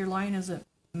if your line isn't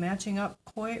matching up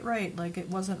quite right, like it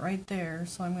wasn't right there.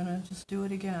 So I'm gonna just do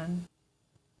it again.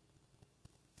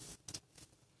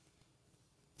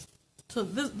 So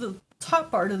the top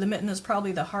part of the mitten is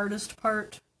probably the hardest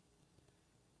part.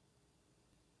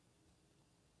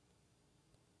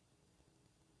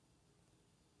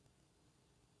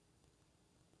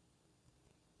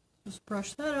 Just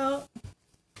brush that out.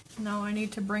 Now I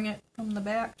need to bring it from the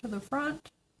back to the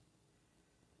front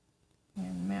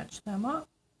and match them up,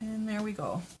 and there we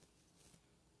go.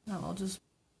 Now I'll just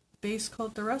base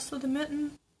coat the rest of the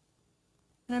mitten,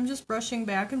 and I'm just brushing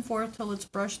back and forth till it's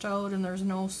brushed out and there's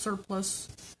no surplus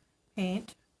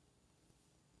paint.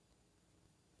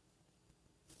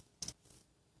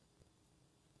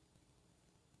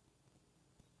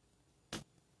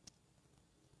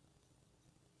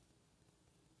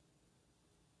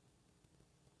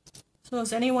 So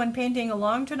is anyone painting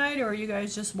along tonight, or are you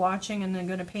guys just watching and then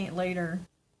going to paint later?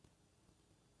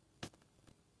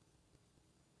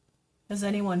 Has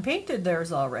anyone painted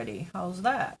theirs already? How's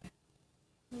that?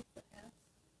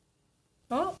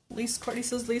 Oh, Courtney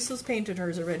says Lisa's painted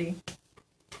hers already.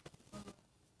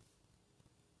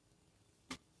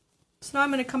 So now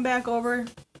I'm going to come back over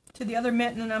to the other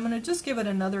mitten and I'm going to just give it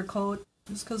another coat,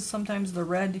 just because sometimes the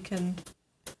red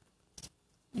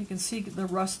you can see the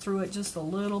rust through it just a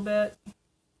little bit.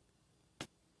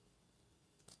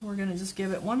 We're going to just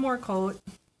give it one more coat.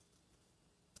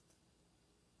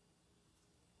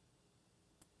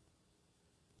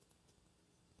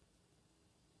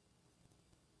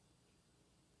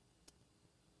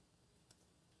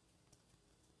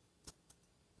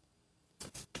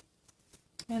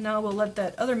 And now we'll let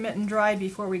that other mitten dry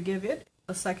before we give it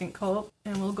a second coat,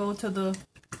 and we'll go to the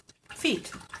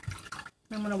feet.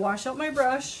 I'm going to wash out my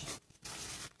brush,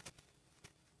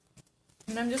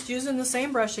 and I'm just using the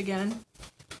same brush again,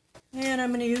 and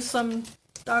I'm going to use some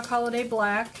Doc Holliday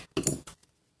Black.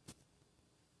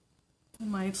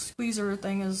 My squeezer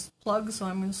thing is plugged, so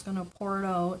I'm just going to pour it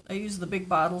out. I use the big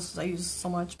bottles because I use so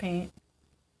much paint.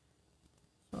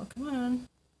 So come on,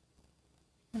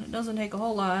 and it doesn't take a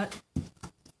whole lot.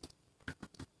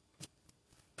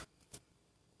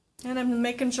 And I'm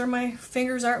making sure my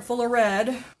fingers aren't full of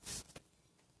red.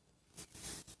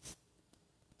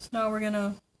 So now we're going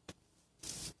to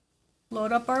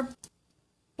load up our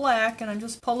black, and I'm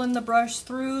just pulling the brush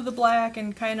through the black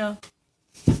and kind of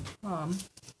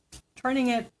turning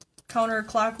it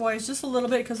counterclockwise just a little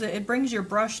bit, because it brings your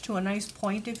brush to a nice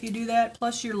point if you do that.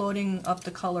 Plus you're loading up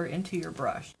the color into your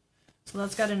brush. So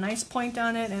that's got a nice point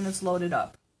on it and it's loaded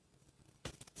up.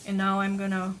 And now I'm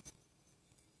going to,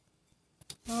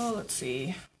 let's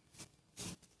see.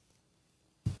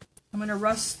 I'm going to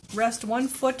rest one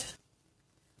foot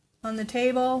on the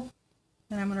table,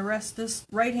 and I'm going to rest this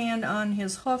right hand on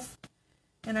his hoof,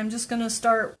 and I'm just going to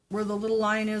start where the little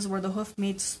line is where the hoof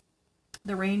meets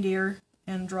the reindeer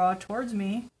and draw towards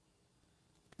me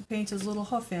to paint his little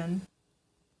hoof in.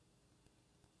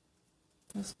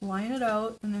 Just line it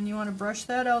out, and then you want to brush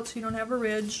that out so you don't have a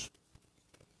ridge.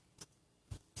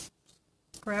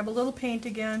 Grab a little paint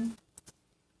again,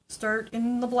 start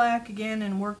in the black again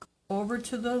and work over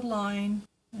to the line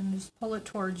and just pull it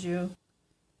towards you.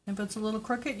 If it's a little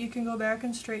crooked, you can go back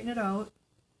and straighten it out.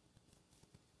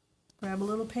 Grab a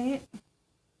little paint,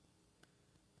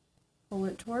 pull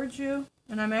it towards you,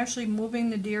 and I'm actually moving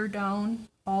the deer down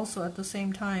also at the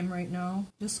same time right now,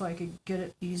 just so I could get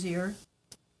it easier.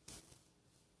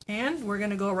 And we're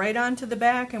going to go right on to the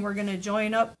back, and we're going to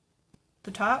join up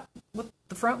the top with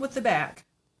the front with the back,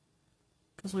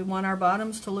 because we want our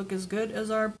bottoms to look as good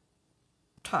as our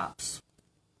tops.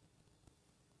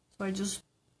 So I just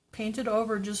painted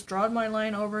over, just drawed my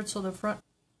line over it so the front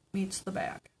meets the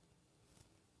back.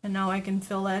 And now I can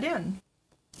fill that in.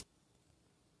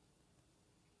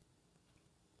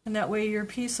 And that way your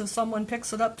piece, if someone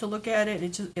picks it up to look at it,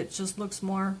 it just looks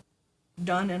more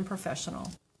done and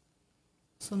professional.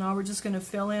 So now we're just going to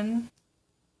fill in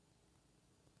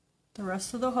the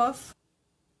rest of the hoof.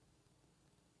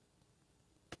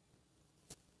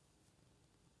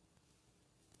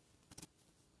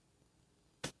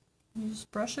 You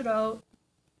just brush it out.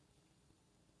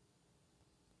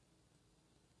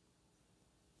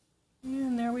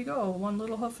 And there we go. One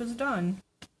little hoof is done.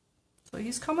 So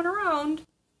he's coming around.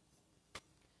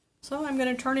 So I'm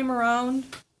going to turn him around,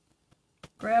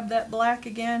 grab that black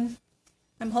again.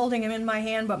 I'm holding him in my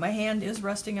hand, but my hand is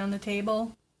resting on the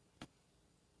table.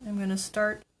 I'm going to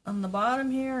start on the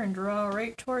bottom here and draw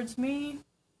right towards me.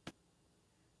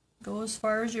 Go as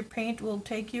far as your paint will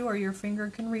take you or your finger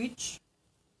can reach.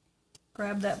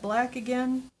 Grab that black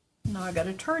again. Now I got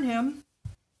to turn him.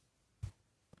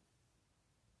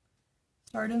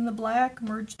 Start in the black,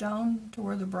 merge down to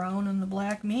where the brown and the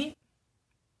black meet.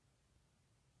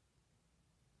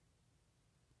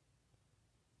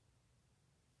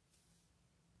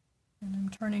 And I'm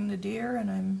turning the deer and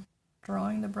I'm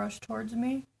drawing the brush towards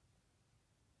me.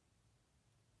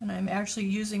 And I'm actually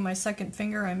using my second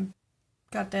finger. I'm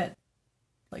got that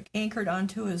like anchored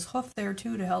onto his hoof there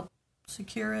too to help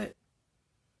secure it.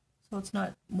 so it's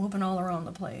not moving all around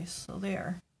the place. So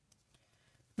there.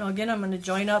 Now again, I'm going to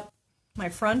join up my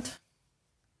front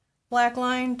black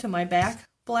line to my back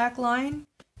black line,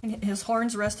 and his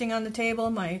horn's resting on the table,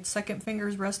 my second finger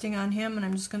is resting on him, and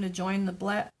I'm just going to join the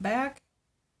black back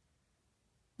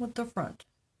with the front,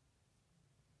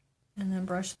 and then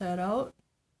brush that out.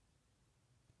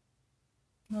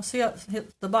 Now see how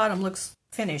the bottom looks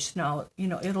finished now. You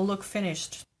know, it'll look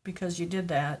finished because you did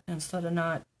that instead of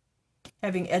not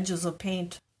having edges of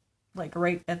paint like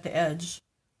right at the edge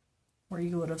where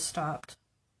you would have stopped.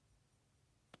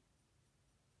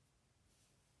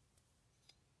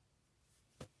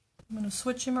 I'm going to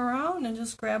switch him around and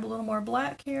just grab a little more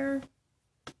black here.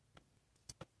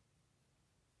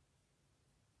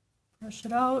 Brush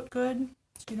it out good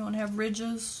so you don't have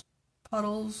ridges,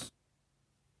 puddles,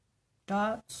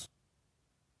 dots.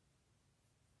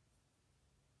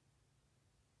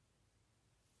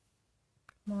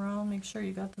 Come around, make sure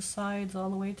you got the sides all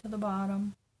the way to the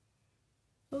bottom.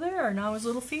 So there, now his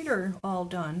little feet are all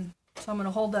done. So I'm going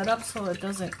to hold that up so it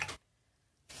doesn't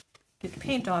get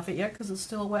paint off it yet because it's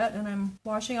still wet, and I'm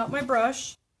washing out my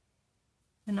brush.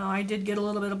 And now I did get a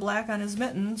little bit of black on his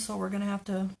mittens, so we're going to have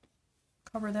to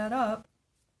cover that up.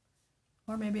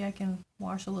 Or maybe I can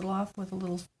wash a little off with a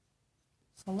little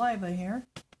saliva here.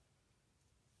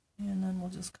 And then we'll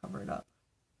just cover it up.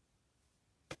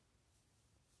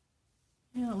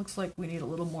 Yeah, it looks like we need a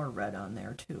little more red on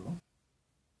there too.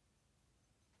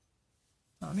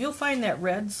 You'll find that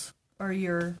reds are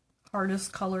your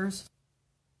hardest colors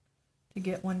to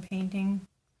get when painting,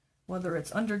 whether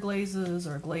it's underglazes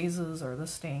or glazes or the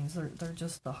stains. They're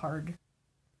just the hard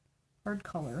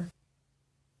color.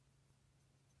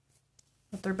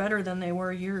 But they're better than they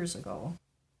were years ago,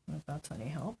 if that's any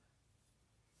help.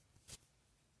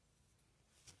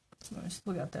 I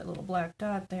still got that little black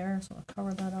dot there, so I'll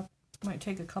cover that up. Might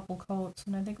take a couple coats,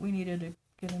 and I think we needed to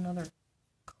get another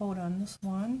coat on this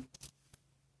one.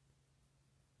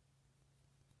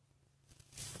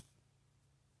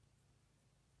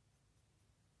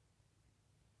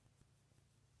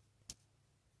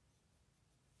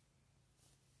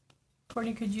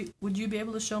 Courtney, would you be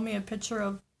able to show me a picture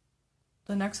of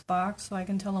the next box so I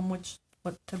can tell them what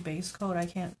to base coat?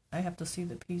 I have to see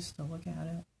the piece to look at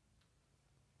it.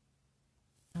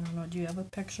 I don't know, do you have a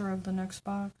picture of the next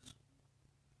box?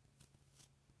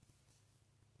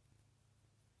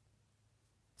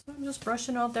 So I'm just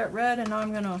brushing out that red, and now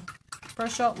I'm gonna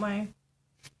wash out my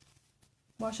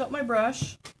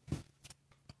brush.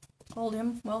 Hold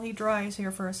him while he dries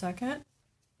here for a second.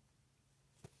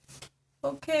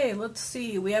 Okay, let's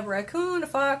see. We have a raccoon, a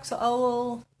fox, an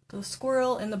owl, the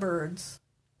squirrel, and the birds.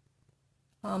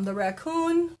 The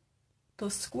raccoon, the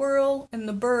squirrel, and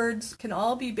the birds can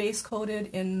all be base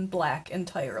coated in black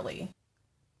entirely.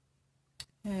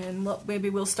 And look, maybe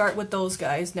we'll start with those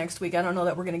guys next week. I don't know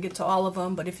that we're going to get to all of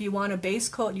them, but if you want to base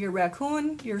coat your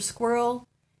raccoon, your squirrel,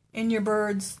 and your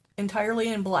birds entirely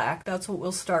in black, that's what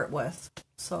we'll start with.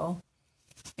 So,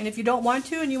 and if you don't want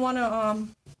to and you want to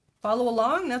follow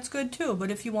along, that's good too.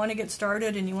 But if you want to get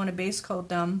started and you want to base coat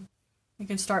them, you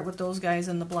can start with those guys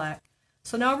in the black.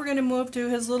 So now we're going to move to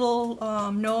his little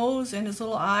nose and his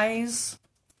little eyes.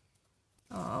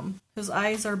 His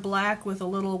eyes are black with a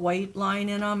little white line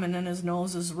in them, and then his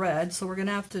nose is red. So we're going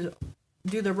to have to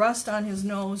do the rust on his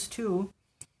nose too.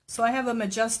 So I have a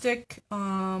Majestic,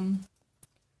 Real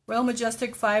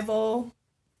Majestic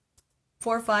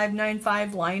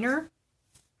 504595 liner,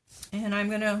 and I'm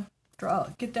going to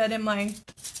get that in my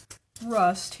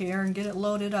rust here and get it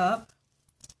loaded up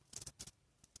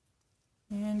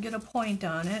and get a point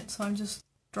on it. So I'm just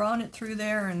drawing it through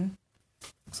there, and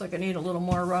looks like I need a little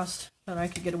more rust, but I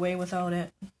could get away without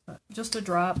it, but just a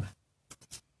drop.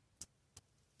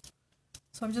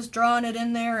 So I'm just drawing it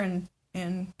in there and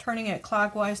turning it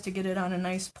clockwise to get it on a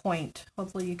nice point.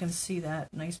 Hopefully you can see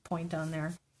that nice point on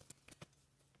there.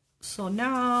 So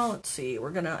now, let's see,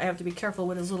 I have to be careful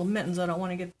with his little mittens. I don't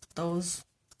want to get those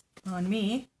on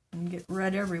me and get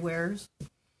red everywhere.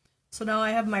 So now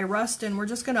I have my rust, and we're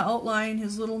just going to outline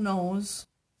his little nose.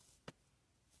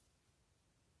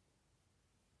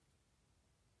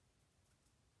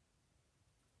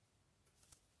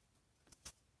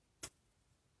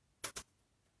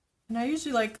 And I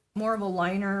usually like more of a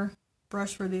liner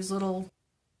brush for these little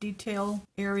detail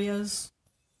areas.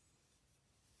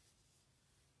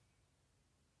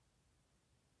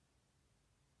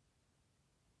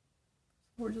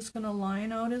 We're just going to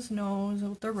line out his nose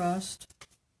with the rust.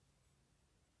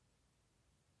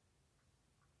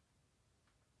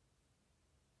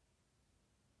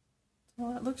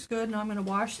 Well, that looks good. Now I'm going to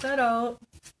wash that out.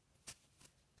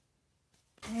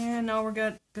 And now we're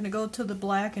gonna go to the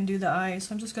black and do the eyes.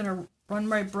 So I'm just gonna run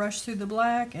my brush through the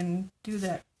black and do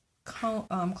that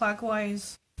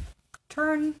clockwise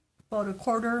turn about a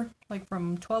quarter, like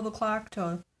from 12 o'clock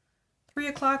to 3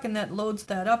 o'clock, and that loads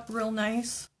that up real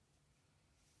nice.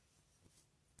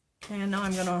 And now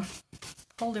I'm gonna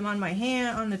hold him on my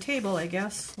hand, on the table, I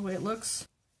guess, the way it looks.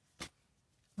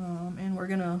 And we're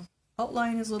gonna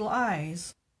outline his little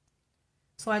eyes.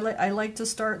 So I like to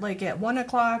start like at 1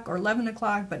 o'clock or 11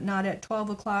 o'clock, but not at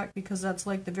 12 o'clock, because that's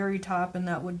like the very top, and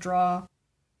that would draw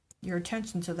your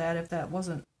attention to that if that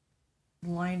wasn't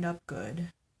lined up good.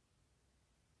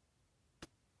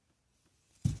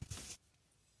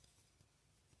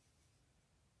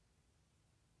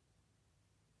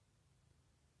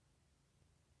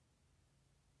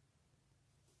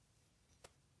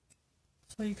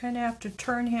 So you kind of have to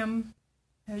turn him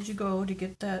as you go to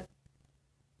get that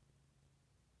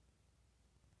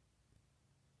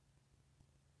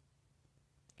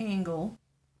angle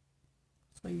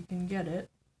so you can get it.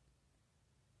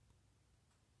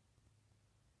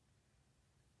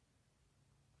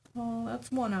 So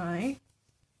that's one eye.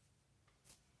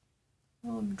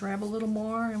 We'll grab a little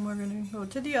more and we're going to go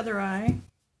to the other eye.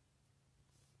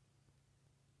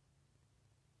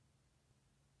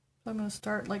 So I'm going to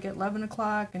start like at 11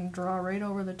 o'clock and draw right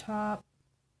over the top.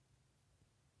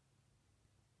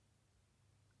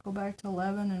 Go back to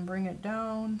 11 and bring it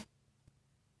down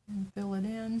and fill it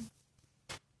in.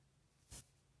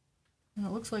 And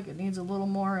it looks like it needs a little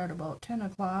more at about 10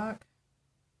 o'clock.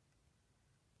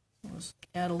 We'll just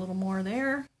add a little more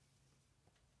there.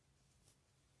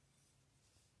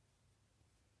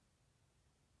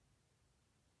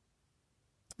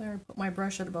 There, put my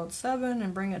brush at about 7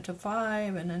 and bring it to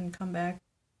 5, and then come back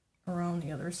around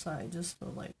the other side just to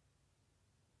like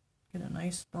get a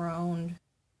nice round,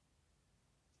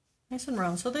 nice and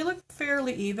round. So they look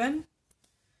fairly even.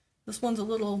 This one's a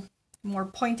little more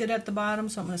pointed at the bottom,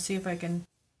 so I'm going to see if I can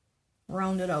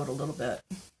round it out a little bit.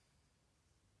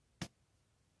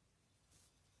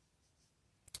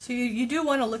 So you do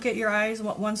want to look at your eyes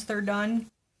once they're done.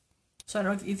 So I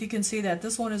don't know if you can see that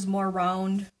this one is more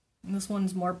round and this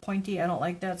one's more pointy. I don't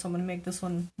like that, so I'm going to make this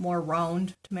one more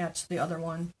round to match the other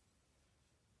one.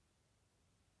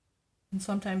 And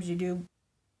sometimes you do,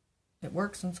 it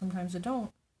works, and sometimes it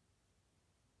don't.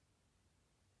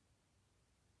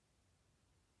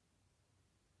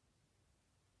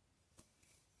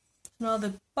 Now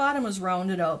the bottom is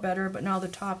rounded out better, but now the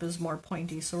top is more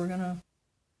pointy, so we're going to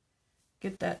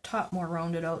get that top more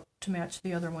rounded out to match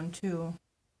the other one too.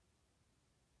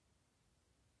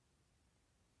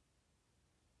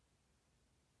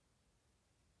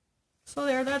 So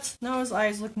there, now his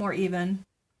eyes look more even.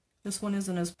 This one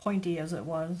isn't as pointy as it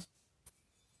was.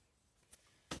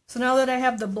 So now that I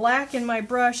have the black in my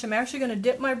brush, I'm actually going to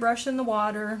dip my brush in the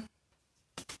water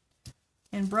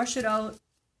and brush it out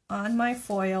on my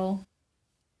foil.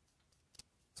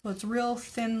 So it's real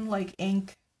thin like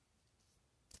ink.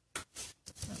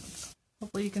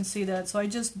 Hopefully you can see that. So I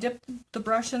just dipped the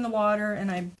brush in the water and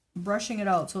I'm brushing it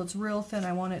out so it's real thin.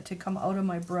 I want it to come out of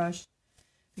my brush,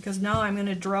 because now I'm going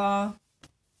to draw,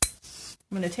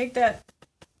 I'm going to take that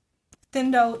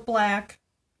thinned out black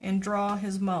and draw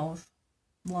his mouth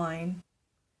line.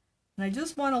 And I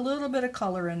just want a little bit of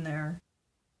color in there.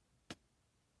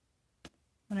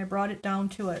 And I brought it down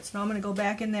to it. So now I'm going to go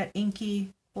back in that inky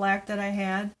black that I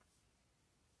had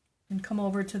and come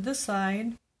over to this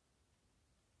side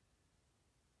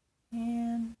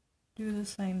and do the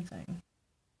same thing.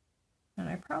 And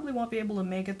I probably won't be able to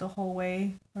make it the whole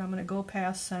way, but I'm going to go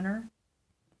past center.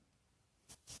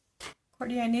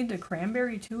 Courtney, I need the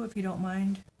cranberry too, if you don't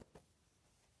mind.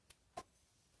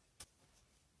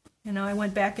 And now I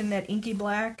went back in that inky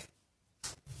black,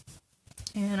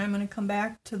 and I'm going to come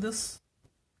back to this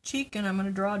cheek and I'm going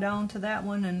to draw down to that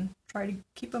one and try to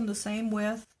keep them the same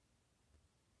width.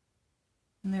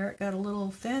 And there it got a little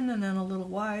thin and then a little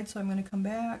wide, so I'm going to come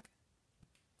back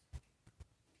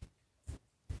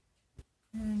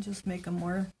and just make them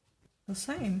more the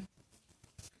same.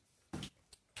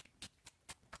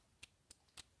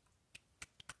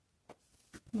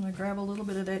 I'm going to grab a little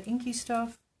bit of that inky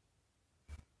stuff.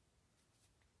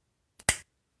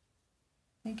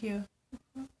 Thank you.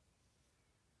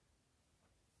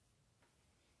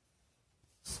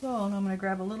 So now I'm going to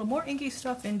grab a little more inky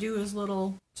stuff and do his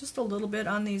little, just a little bit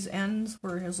on these ends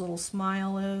where his little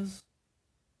smile is.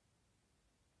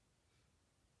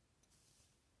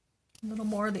 A little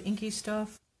more of the inky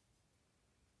stuff.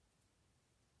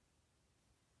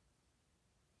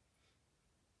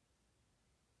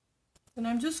 And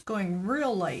I'm just going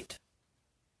real light.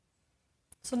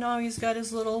 So now he's got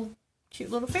his little, cute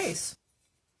little face.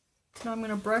 So now I'm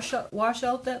going to wash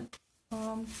out that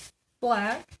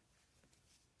black.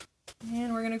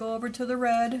 And we're going to go over to the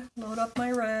red, load up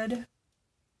my red,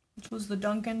 which was the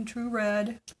Duncan True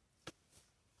Red.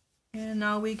 And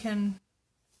now we can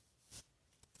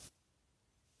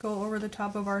go over the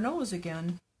top of our nose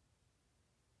again.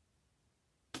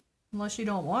 Unless you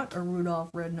don't want a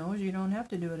Rudolph red nose, you don't have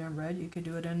to do it in red. You could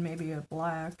do it in maybe a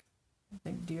black. I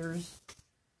think deer's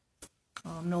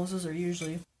noses are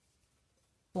usually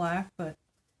black, but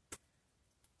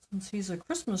since he's a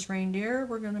Christmas reindeer,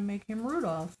 we're going to make him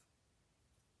Rudolph.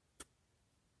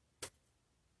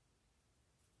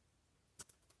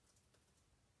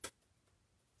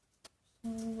 So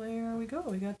there we go.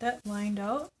 We got that lined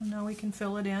out, and now we can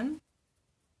fill it in.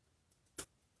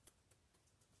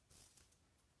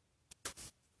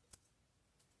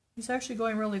 He's actually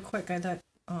going really quick. I thought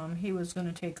he was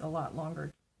going to take a lot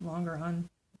longer on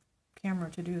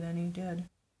camera to do than he did.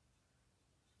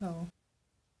 So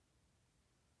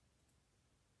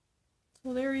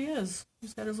there he is.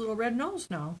 He's got his little red nose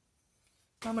now.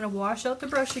 I'm going to wash out the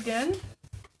brush again.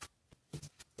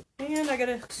 And I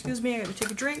gotta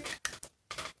take a drink.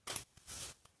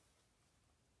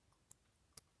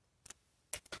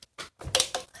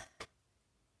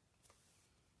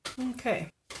 Okay.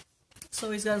 So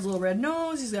he's got his little red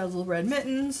nose, he's got his little red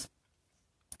mittens.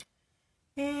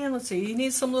 And let's see, he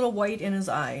needs some little white in his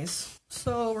eyes.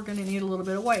 So we're going to need a little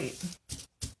bit of white.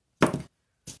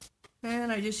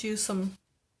 And I just used some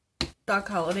Doc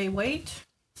Holliday white.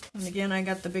 And again, I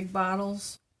got the big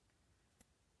bottles.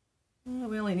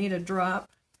 We only need a drop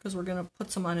because we're going to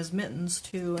put some on his mittens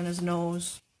too and his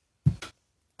nose.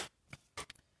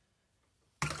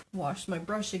 Wash my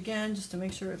brush again just to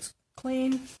make sure it's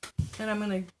clean. And I'm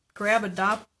going to grab a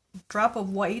drop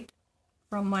of white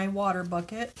from my water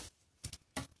bucket,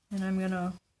 and I'm going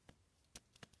to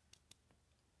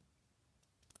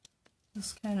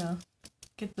just kind of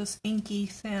get this inky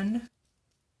thin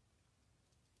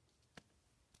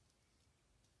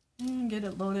and get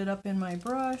it loaded up in my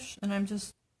brush, and I'm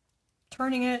just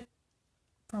turning it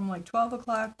from like 12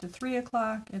 o'clock to 3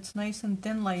 o'clock. It's nice and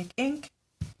thin like ink,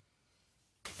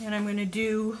 and I'm going to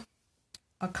do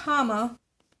a comma.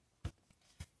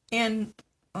 And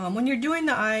when you're doing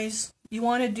the eyes, you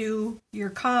want to do your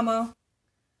comma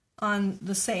on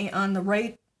the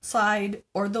right side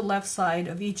or the left side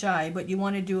of each eye, but you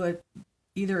want to do it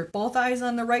either both eyes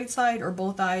on the right side or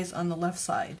both eyes on the left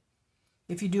side.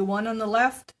 If you do one on the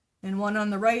left and one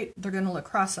on the right, they're going to look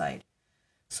cross-eyed.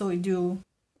 So we do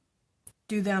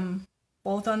them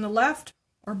both on the left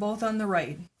or both on the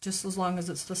right, just as long as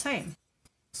it's the same.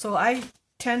 So I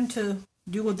tend to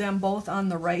do them both on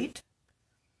the right.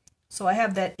 So I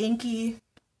have that inky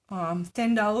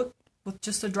thinned out with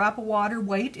just a drop of water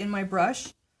white in my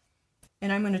brush.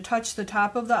 And I'm going to touch the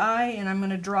top of the eye, and I'm going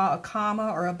to draw a comma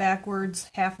or a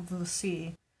backwards half of the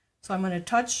C. So I'm going to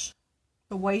touch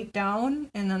the white down,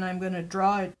 and then I'm going to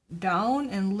draw it down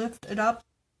and lift it up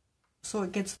so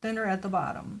it gets thinner at the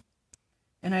bottom.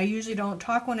 And I usually don't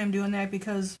talk when I'm doing that,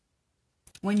 because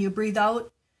when you breathe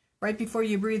out, right before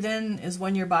you breathe in is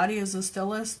when your body is the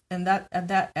stillest, and at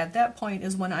that point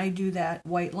is when I do that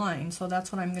white line. So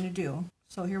that's what I'm going to do.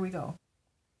 So here we go.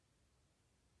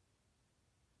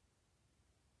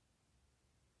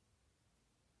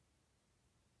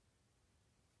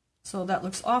 So that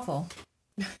looks awful.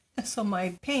 So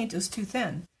my paint is too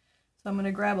thin. So I'm going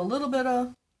to grab a little bit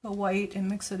of the white and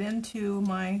mix it into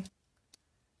my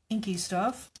inky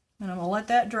stuff. And I'm going to let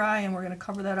that dry, and we're going to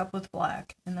cover that up with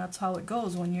black. And that's how it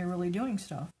goes when you're really doing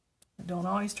stuff. It don't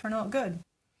always turn out good.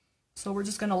 So we're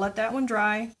just going to let that one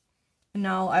dry. And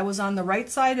now I was on the right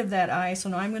side of that eye, so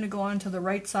now I'm going to go on to the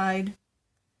right side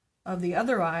of the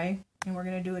other eye, and we're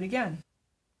going to do it again.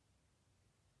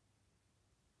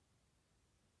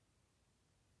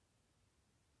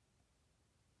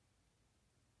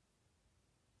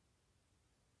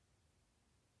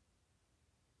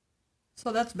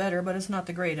 So that's better, but it's not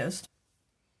the greatest.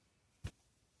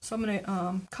 So I'm going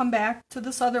to come back to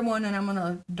this other one, and I'm going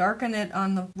to darken it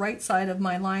on the right side of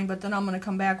my line, but then I'm going to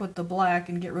come back with the black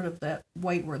and get rid of that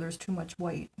white where there's too much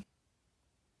white.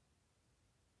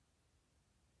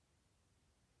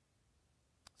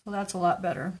 So that's a lot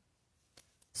better.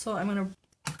 So I'm going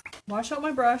to wash out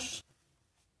my brush,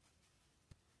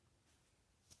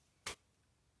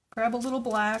 grab a little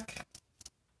black,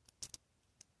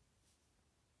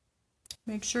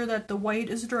 make sure that the white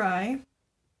is dry,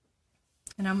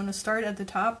 and I'm going to start at the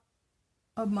top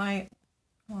of my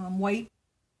white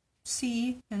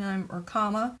C or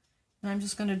comma, and I'm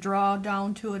just going to draw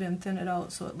down to it and thin it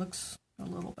out so it looks a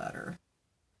little better.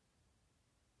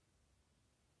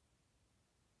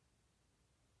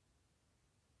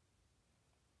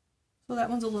 So that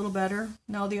one's a little better.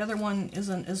 Now the other one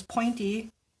isn't as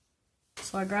pointy,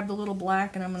 so I grabbed a little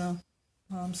black and I'm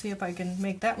going to see if I can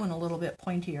make that one a little bit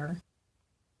pointier.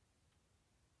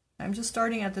 I'm just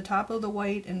starting at the top of the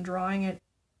white and drawing it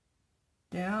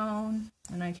down,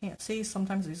 and I can't see.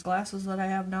 Sometimes these glasses that I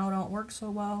have now don't work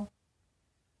so well.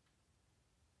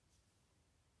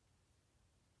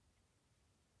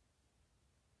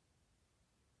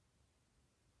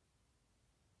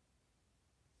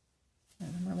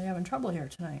 And I'm really having trouble here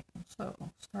tonight,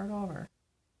 so start over.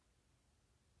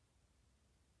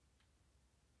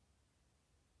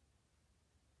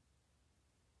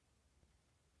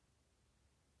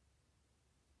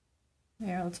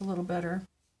 Yeah, that's a little better.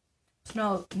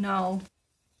 So now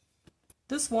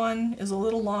this one is a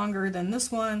little longer than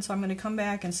this one, so I'm going to come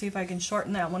back and see if I can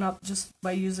shorten that one up just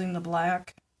by using the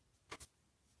black.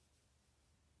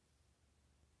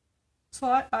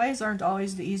 So eyes aren't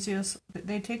always the easiest.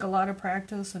 They take a lot of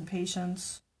practice and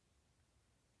patience.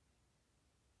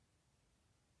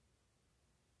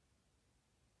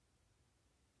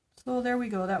 So there we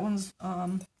go. That one's,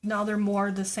 now they're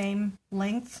more the same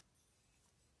length.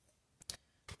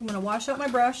 I'm going to wash out my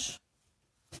brush.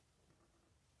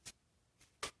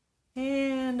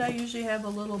 And I usually have a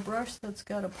little brush that's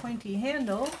got a pointy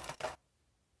handle.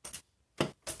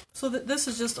 So this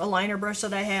is just a liner brush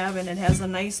that I have, and it has a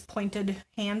nice pointed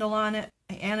handle on it,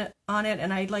 and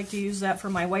I like to use that for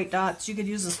my white dots. You could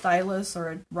use a stylus or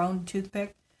a round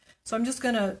toothpick. So I'm just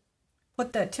going to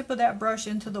put that tip of that brush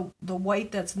into the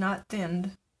white that's not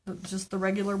thinned, just the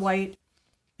regular white,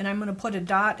 and I'm going to put a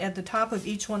dot at the top of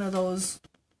each one of those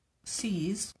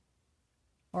C's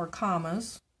or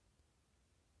commas.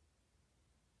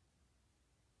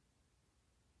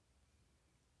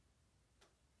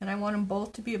 And I want them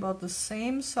both to be about the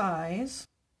same size.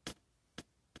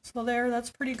 So there,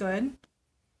 that's pretty good.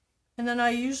 And then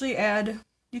I usually add,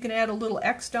 you can add a little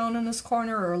X down in this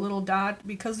corner or a little dot.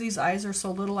 Because these eyes are so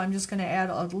little, I'm just going to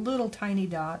add a little tiny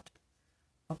dot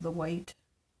of the white.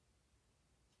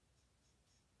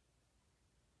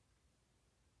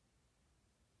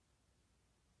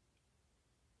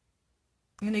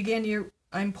 And again,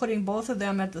 I'm putting both of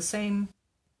them at the same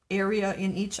area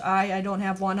in each eye. I don't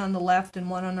have one on the left and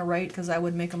one on the right because I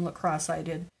would make them look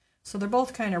cross-eyed. So they're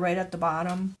both kind of right at the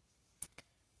bottom.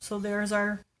 So there's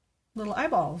our little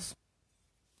eyeballs.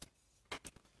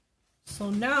 So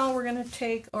now we're going to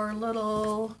take our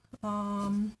little,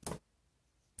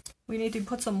 we need to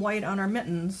put some white on our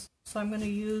mittens. So I'm going to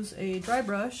use a dry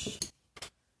brush,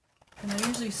 and I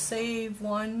usually save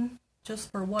one just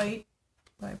for white.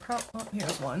 But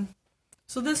here's one.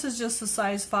 So this is just a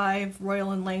size 5 Royal &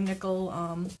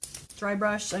 Langnickel dry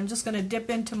brush. I'm just going to dip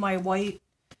into my white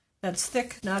that's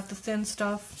thick, not the thin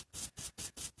stuff.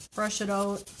 Brush it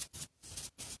out.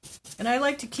 And I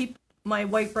like to keep my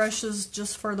white brushes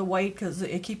just for the white because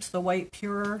it keeps the white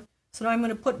purer. So now I'm going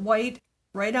to put white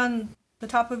right on the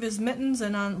top of his mittens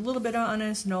and on a little bit on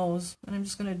his nose. And I'm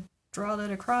just going to draw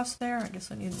that across there. I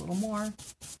guess I need a little more.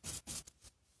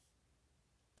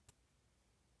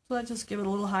 So let's just give it a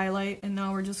little highlight, and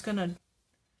now we're just going to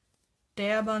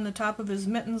dab on the top of his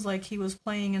mittens like he was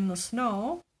playing in the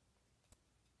snow.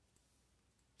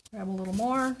 Grab a little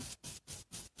more.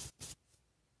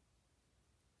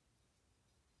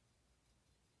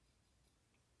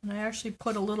 And I actually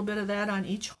put a little bit of that on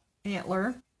each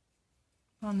antler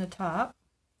on the top.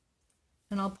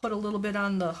 And I'll put a little bit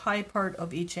on the high part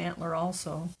of each antler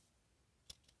also.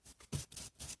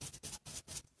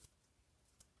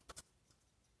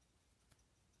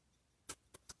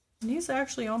 And he's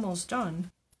actually almost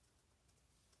done.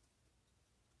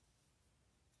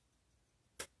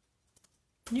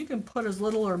 You can put as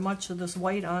little or much of this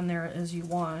white on there as you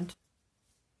want.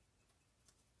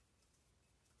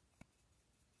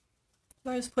 So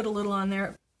I just put a little on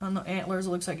there on the antlers. It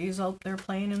looks like he's out there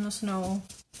playing in the snow.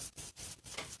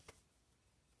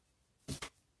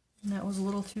 And that was a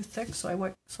little too thick,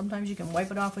 so sometimes you can wipe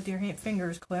it off with your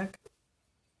fingers quick.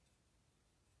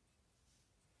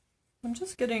 I'm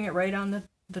just getting it right on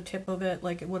the tip of it,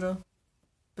 like it would have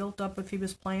built up if he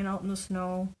was playing out in the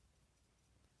snow.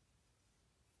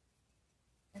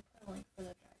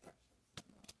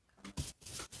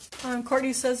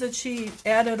 Courtney says that she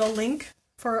added a link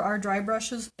for our dry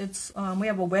brushes. It's we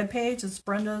have a web page. It's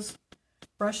Brenda's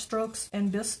Brushstrokes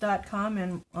and Bisque.com,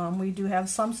 and we do have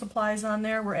some supplies on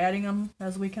there. We're adding them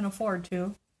as we can afford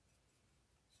to.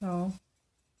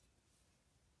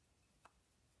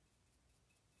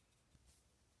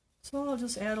 So I'll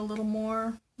just add a little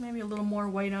more, maybe a little more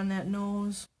white on that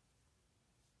nose.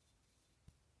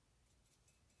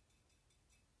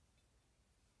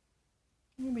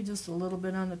 Maybe just a little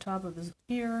bit on the top of his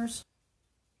ears.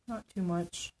 not too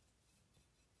much.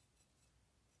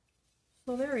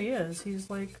 So there he is. He's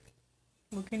like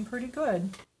looking pretty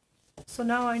good. So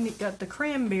now I got the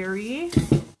cranberry.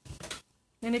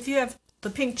 And if you have the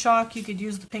pink chalk, you could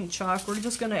use the pink chalk. We're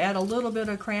just going to add a little bit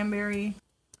of cranberry.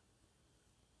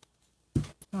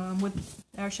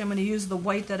 Actually, I'm going to use the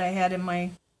white that I had in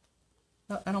my...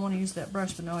 I don't want to use that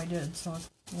brush, but now I did, so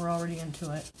we're already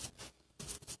into it.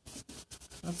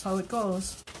 That's how it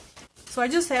goes. So I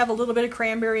just have a little bit of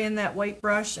cranberry in that white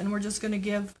brush, and we're just going to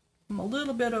give him a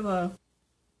little bit of a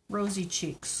rosy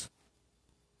cheeks.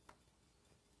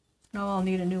 Now I'll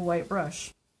need a new white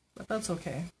brush, but that's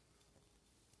okay.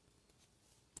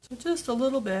 So just a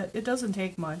little bit. It doesn't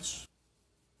take much.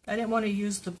 I didn't want to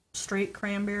use the straight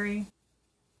cranberry,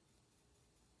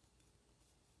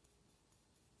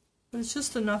 but it's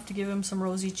just enough to give him some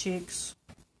rosy cheeks.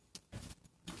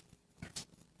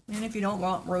 And if you don't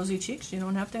want rosy cheeks, you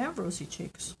don't have to have rosy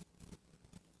cheeks.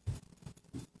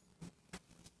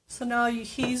 So now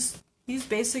he's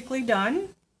basically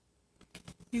done.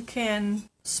 You can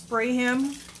spray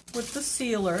him with the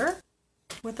sealer,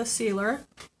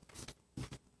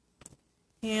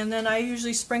 and then I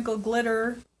usually sprinkle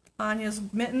glitter on his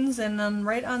mittens and then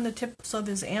right on the tips of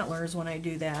his antlers when I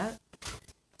do that.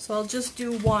 So I'll just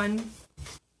do one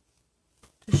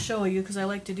to show you because I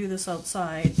like to do this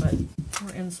outside, but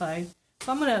we're inside.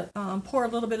 So I'm going to pour a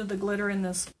little bit of the glitter in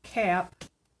this cap,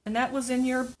 and that was in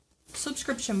your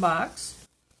subscription box.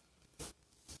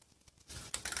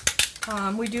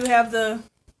 We do have the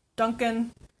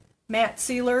Duncan matte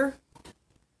sealer.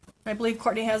 I believe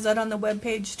Courtney has that on the web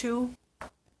page too.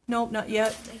 Nope, not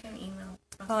yet. They can email.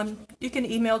 You can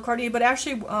email Courtney, but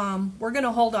actually we're going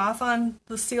to hold off on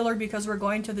the sealer because we're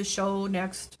going to the show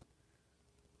next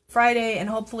Friday, and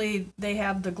hopefully they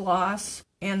have the gloss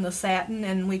and the satin,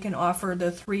 and we can offer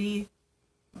the 3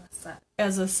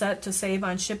 as a set to save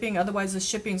on shipping. Otherwise the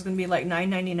shipping is going to be like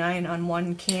 $9.99 on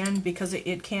one can because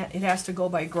it has to go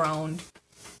by ground.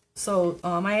 So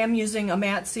I am using a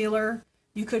matte sealer.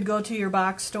 You could go to your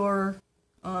box store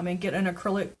and get an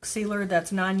acrylic sealer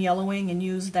that's non-yellowing and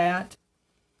use that.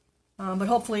 But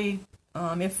hopefully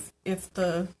if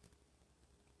the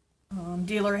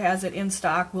dealer has it in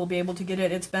stock, we'll be able to get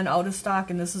it. It's been out of stock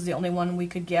and this is the only one we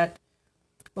could get.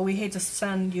 But we hate to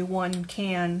send you one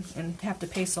can and have to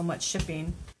pay so much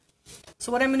shipping.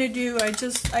 So what I'm going to do,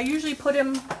 I usually put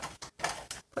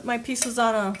my pieces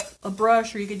on a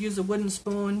brush, or you could use a wooden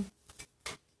spoon.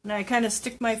 And I kind of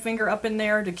stick my finger up in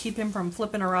there to keep him from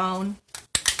flipping around.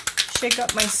 Shake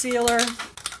up my sealer,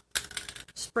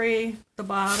 spray the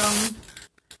bottom,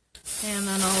 and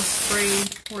then I'll spray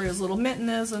where his little mitten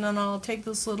is, and then I'll take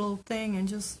this little thing and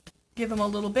just give him a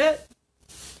little bit.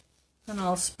 And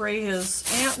I'll spray his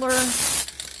antler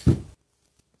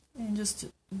and just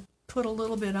put a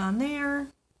little bit on there.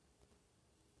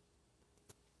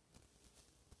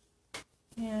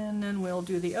 And then we'll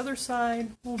do the other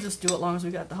side. We'll just do it as long as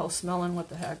we got the house smelling. What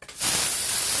the heck.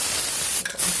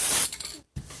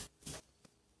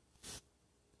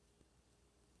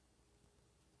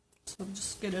 So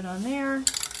just get it on there.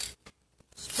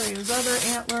 Spray his other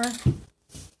antler.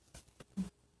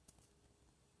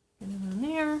 Get it on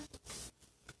there.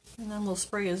 And then we'll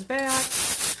spray his back.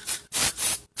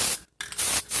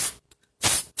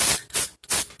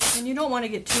 And you don't want to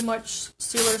get too much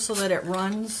sealer so that it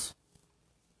runs.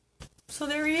 So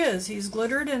there he is. He's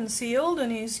glittered and sealed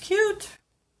and he's cute.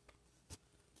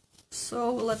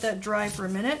 So we'll let that dry for a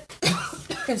minute.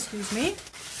 Excuse me.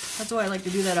 That's why I like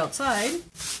to do that outside.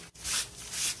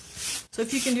 So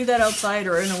if you can do that outside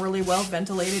or in a really well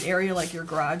ventilated area like your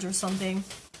garage or something,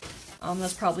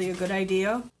 that's probably a good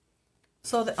idea.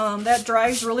 So that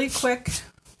dries really quick,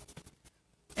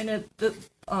 and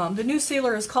the new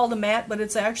sealer is called a matte, but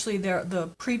it's actually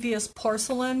the previous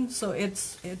porcelain, so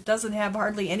it doesn't have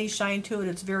hardly any shine to it.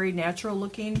 It's very natural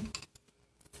looking,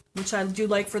 which I do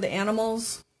like for the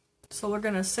animals. So we're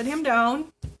going to sit him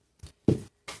down.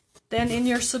 Then in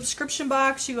your subscription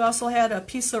box, you also had a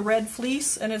piece of red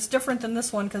fleece, and it's different than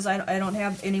this one because I don't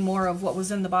have any more of what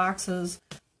was in the boxes,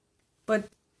 but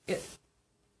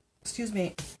excuse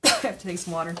me, I have to take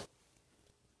some water.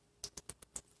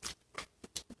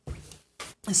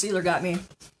 The sealer got me.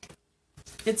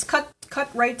 It's cut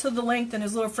right to the length, and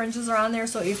his little fringes are on there,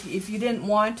 so if you didn't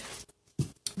want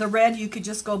the red, you could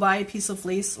just go buy a piece of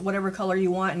fleece, whatever color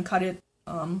you want, and cut it.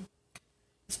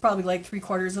 It's probably like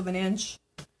 3/4 of an inch,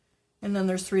 and then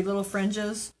there's 3 little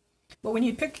fringes. But when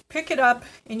you pick it up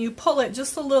and you pull it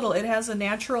just a little, it has a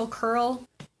natural curl.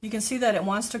 You can see that it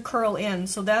wants to curl in,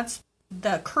 so that's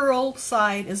the curl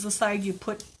side is the side you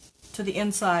put to the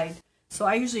inside. So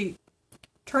I usually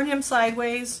turn him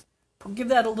sideways, give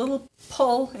that a little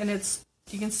pull, and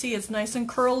you can see it's nice and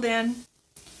curled in.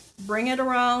 Bring it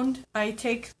around. I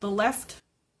take the left,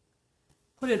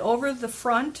 put it over the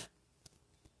front,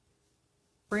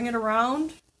 bring it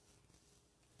around,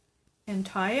 and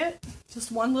tie it.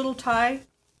 Just one little tie.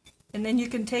 And then you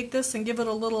can take this and give it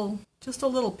just a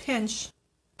little pinch.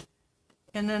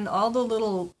 And then all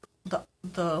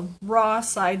the raw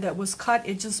side that was cut,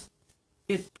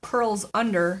 it curls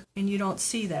under, and you don't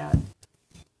see that.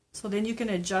 So then you can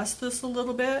adjust this a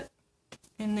little bit,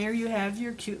 and there you have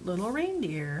your cute little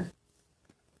reindeer.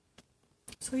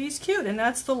 So he's cute, and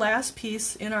that's the last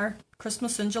piece in our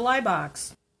Christmas in July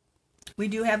box. We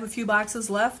do have a few boxes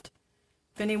left.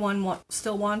 If anyone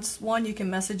still wants one, you can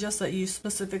message us that you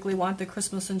specifically want the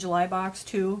Christmas in July box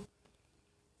too.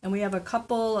 And we have a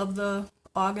couple of the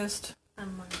August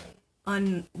on Monday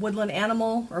on Woodland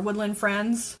Animal or Woodland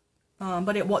Friends,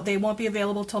 but they won't be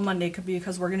available till Monday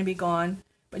because we're going to be gone.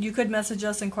 But you could message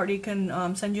us, and Courtney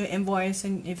can send you an invoice,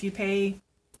 and if you pay,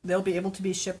 they'll be able to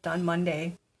be shipped on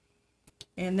Monday.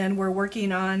 And then we're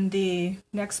working on the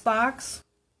next box,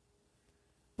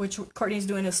 which Courtney's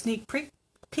doing a sneak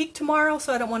peek tomorrow,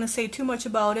 so I don't want to say too much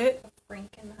about it.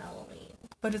 Franken Halloween.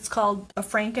 But it's called a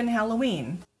Franken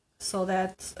Halloween. So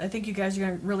I think you guys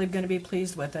are really going to be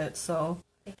pleased with it. So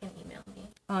they can email me.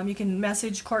 You can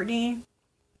message Courtney.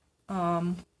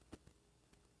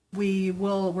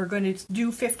 We're going to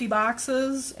do 50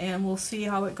 boxes, and we'll see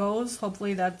how it goes.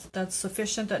 Hopefully that's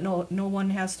sufficient, that no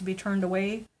one has to be turned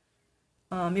away.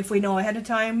 If we know ahead of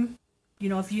time,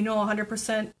 if you know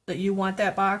 100% that you want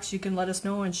that box, you can let us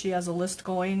know, and she has a list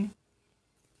going.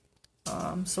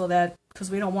 So that, because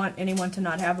we don't want anyone to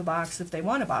not have a box if they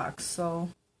want a box. So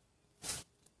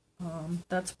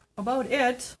that's about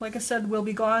it. Like I said, we'll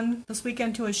be gone this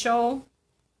weekend to a show.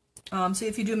 So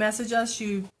if you do message us,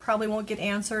 you probably won't get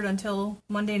answered until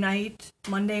Monday night,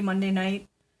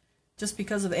 just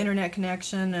because of the internet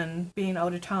connection and being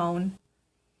out of town.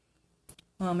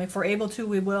 If we're able to,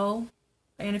 we will.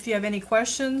 And if you have any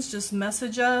questions, just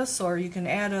message us, or you can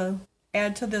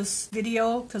add to this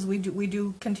video, because we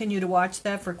do continue to watch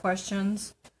that for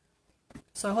questions.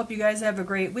 So I hope you guys have a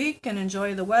great week and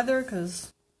enjoy the weather,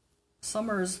 because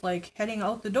summer's like heading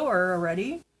out the door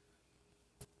already.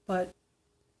 But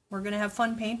we're going to have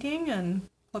fun painting, and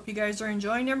hope you guys are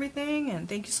enjoying everything, and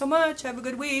thank you so much. Have a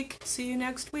good week. See you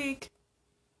next week.